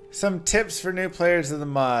 Some tips for new players of the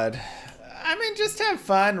mod. I mean, just have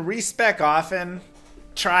fun, respec often,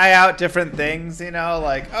 try out different things, you know,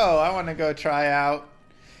 like, oh, I want to go try out,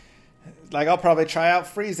 like, I'll probably try out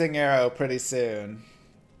Freezing Arrow pretty soon.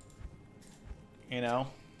 You know,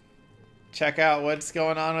 check out what's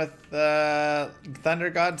going on with Thunder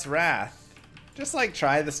God's Wrath. Just, like,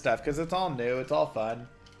 try the stuff, because it's all new, it's all fun.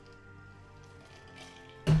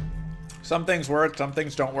 Some things work, some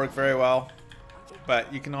things don't work very well.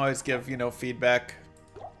 But you can always give, you know, feedback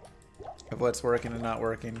of what's working and not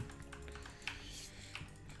working.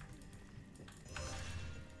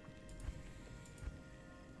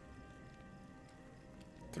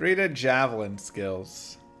 Three to javelin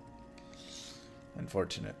skills.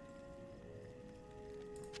 Unfortunate.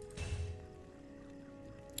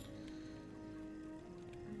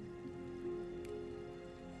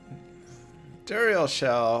 Duriel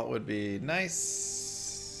shell would be nice.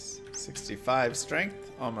 65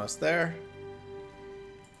 strength, almost there.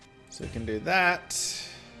 So we can do that.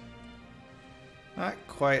 Not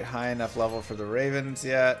quite high enough level for the ravens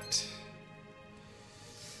yet.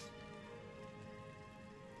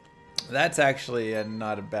 That's actually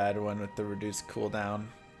not a bad one with the reduced cooldown.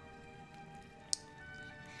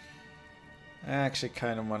 I actually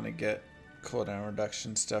kind of want to get cooldown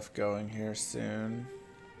reduction stuff going here soon.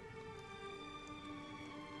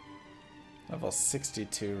 Level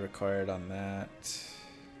 62 required on that.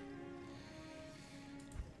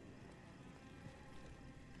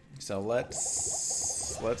 So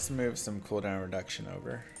let's move some cooldown reduction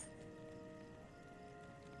over.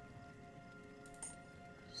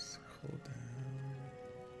 Cooldown.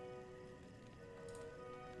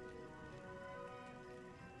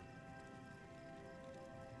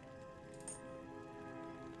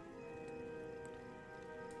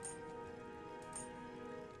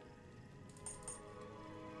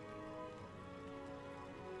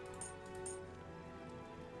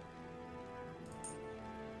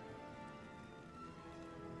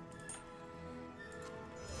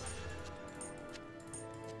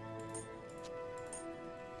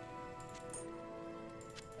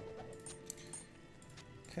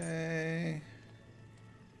 Okay.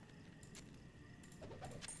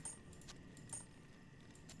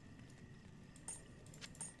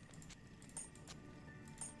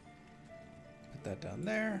 Put that down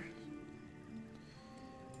there.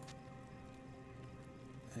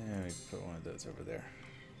 And we put one of those over there.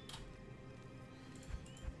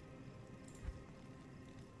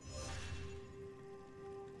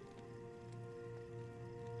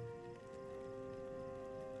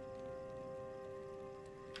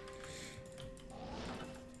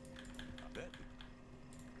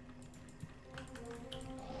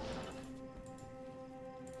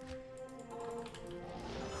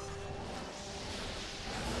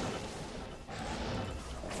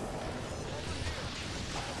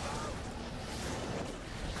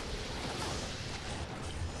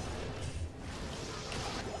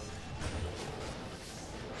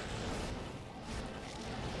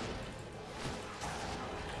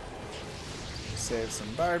 Save some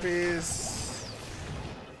Barbies.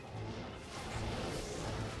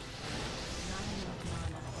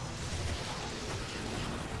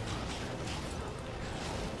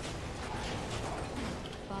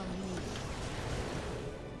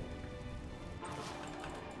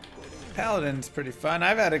 Paladin's pretty fun.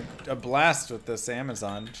 I've had a blast with this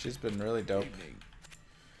Amazon. She's been really dope.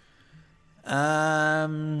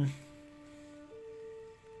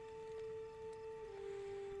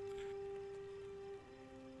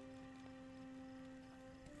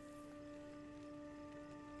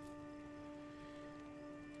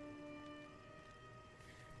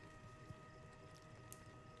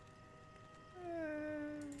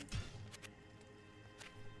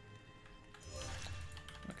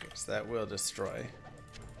 So that will destroy.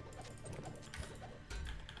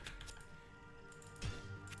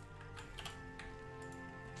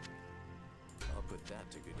 I'll put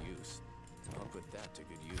that to good use. I'll put that to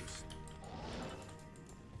good use.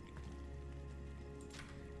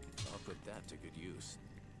 I'll put that to good use.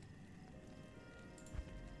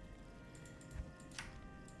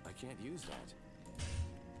 I can't use that.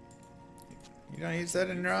 You don't use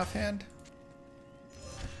that in your offhand?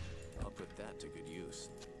 I'll put that to good use.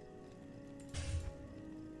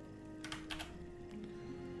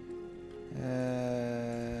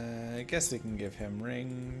 I guess we can give him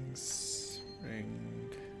rings. Ring.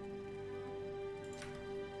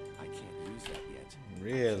 I can't use that yet.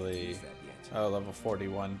 Really? Use that yet. Oh, level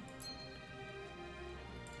 41.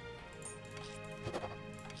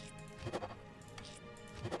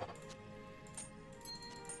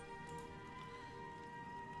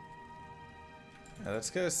 Let's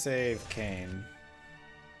go save Kane.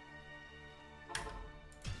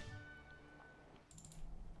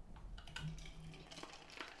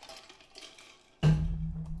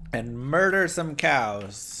 And murder some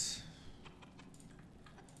cows.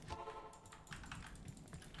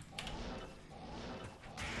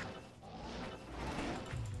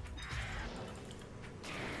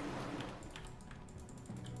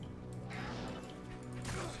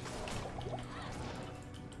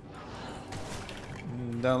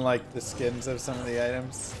 Don't like the skins of some of the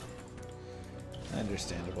items.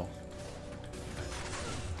 Understandable.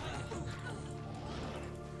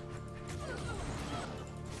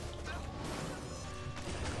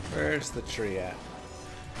 Where's the tree at?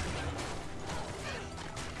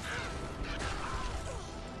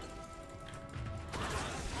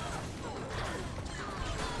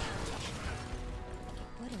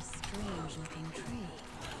 What a strange looking tree.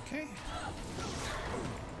 Okay.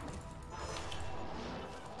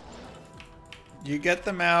 You get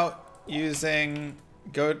them out using...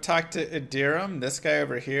 Go talk to Idirum, this guy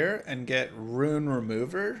over here, and get rune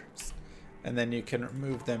removers. And then you can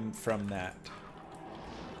remove them from that.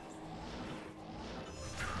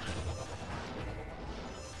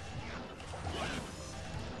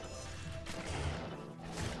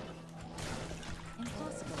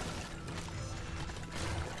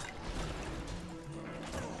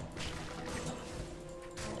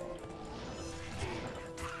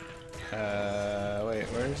 Wait,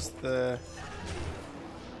 where's the...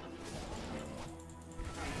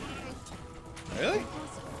 Really?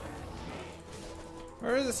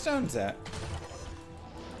 Where are the stones at?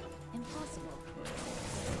 Impossible.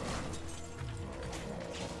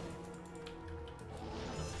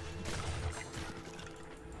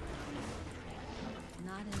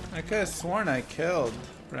 Not enough. I could have sworn I killed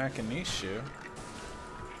Rakanishu.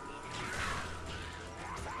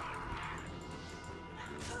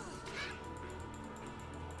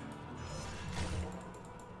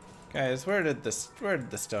 Guys, where did the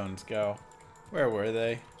stones go? Where were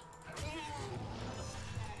they?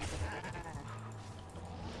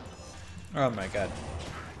 Oh my god.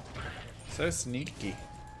 So sneaky.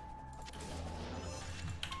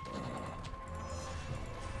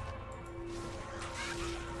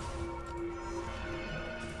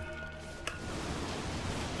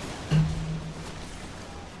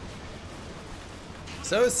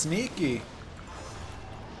 So sneaky.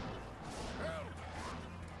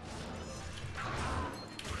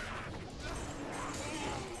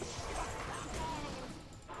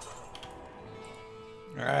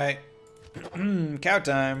 All right. Cow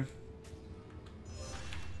time.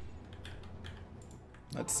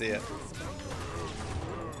 Let's see it.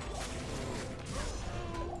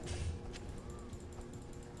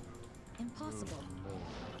 Impossible.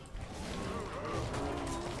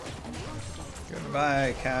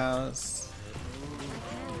 Goodbye, cows.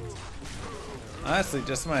 Honestly,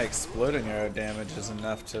 just my exploding arrow damage is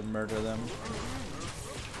enough to murder them.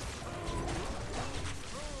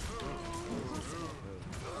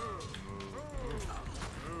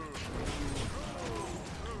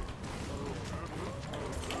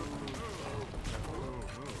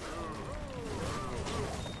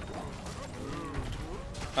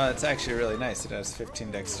 Oh, it's actually really nice. It has 15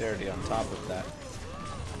 dexterity on top of that.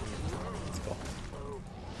 That's cool.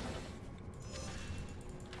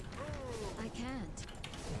 I can't.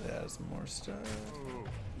 It has more stuff.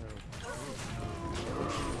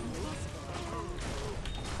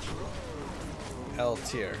 L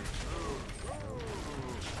tier.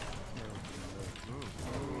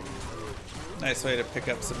 Nice way to pick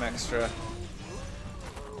up some extra.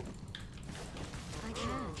 I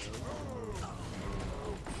can't.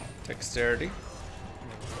 Dexterity.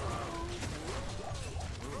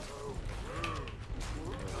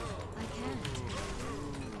 I can't.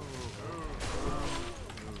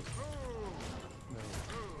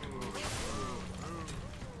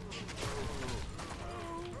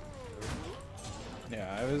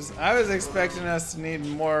 Yeah, I was expecting us to need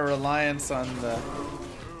more reliance on the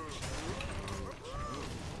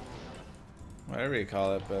whatever you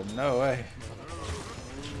call it, but no way.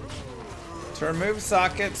 To remove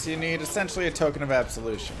sockets, you need essentially a token of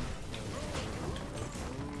absolution.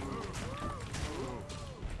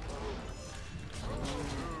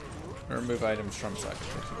 Or remove items from sockets,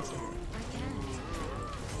 I should say.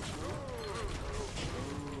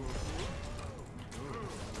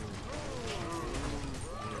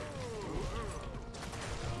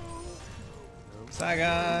 I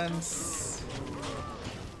can't. Sagons.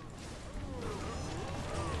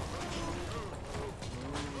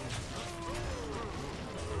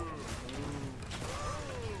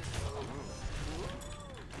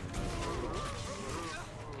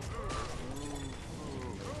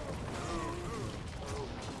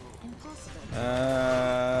 Impossible.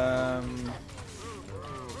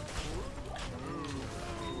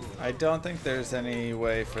 I don't think there's any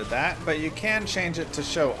way for that, but you can change it to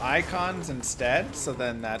show icons instead, so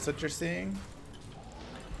then that's what you're seeing.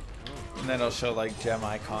 And then it'll show like gem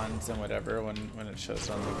icons and whatever when it shows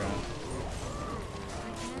on the ground.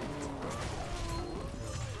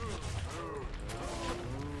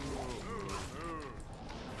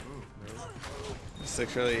 This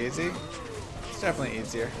looks really easy. It's definitely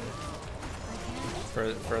easier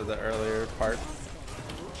for the earlier part.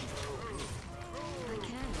 I can't. I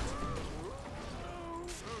can't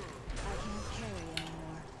carry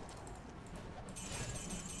anymore.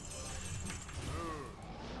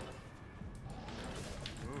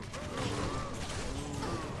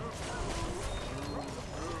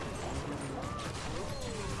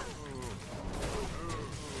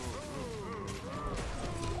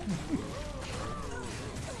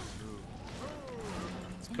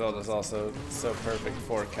 This build is also so perfect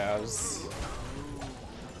for cows.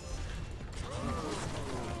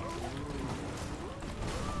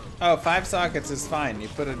 Oh, 5 sockets is fine. You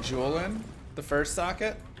put a jewel in the first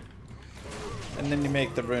socket, and then you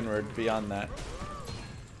make the rune word beyond that.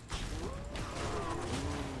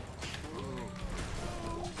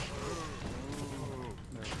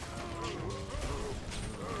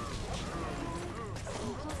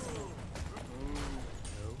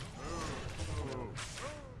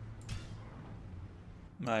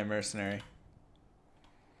 My mercenary.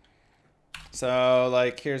 So,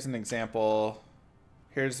 like, here's an example.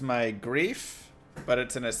 Here's my grief, but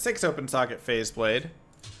it's in a 6 open socket phase blade.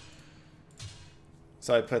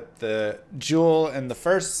 So I put the jewel in the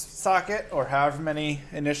first socket, or however many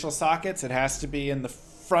initial sockets. It has to be in the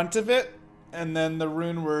front of it, and then the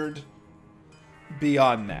rune word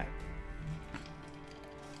beyond that.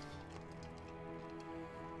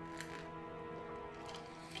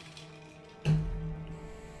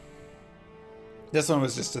 This one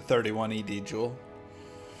was just a 31 ED jewel.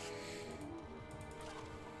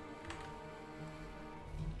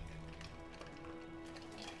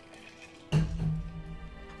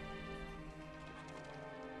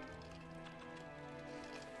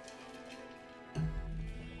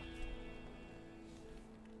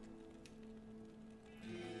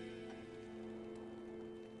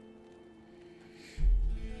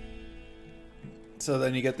 So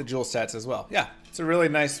then you get the jewel stats as well. Yeah, it's a really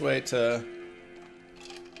nice way to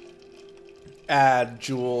add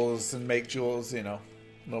jewels and make jewels, you know,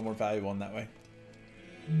 a little more valuable in that way.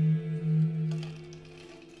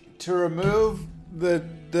 To remove the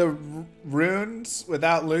runes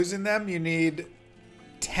without losing them, you need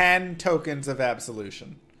 10 tokens of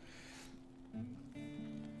absolution.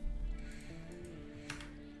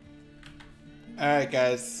 Alright,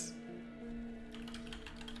 guys.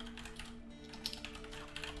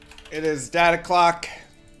 It is data clock.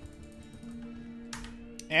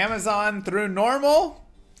 Amazon through normal.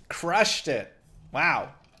 Crushed it.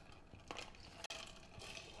 Wow.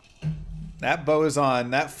 That bows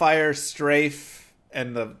on. That fire strafe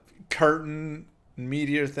and the curtain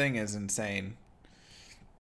meteor thing is insane.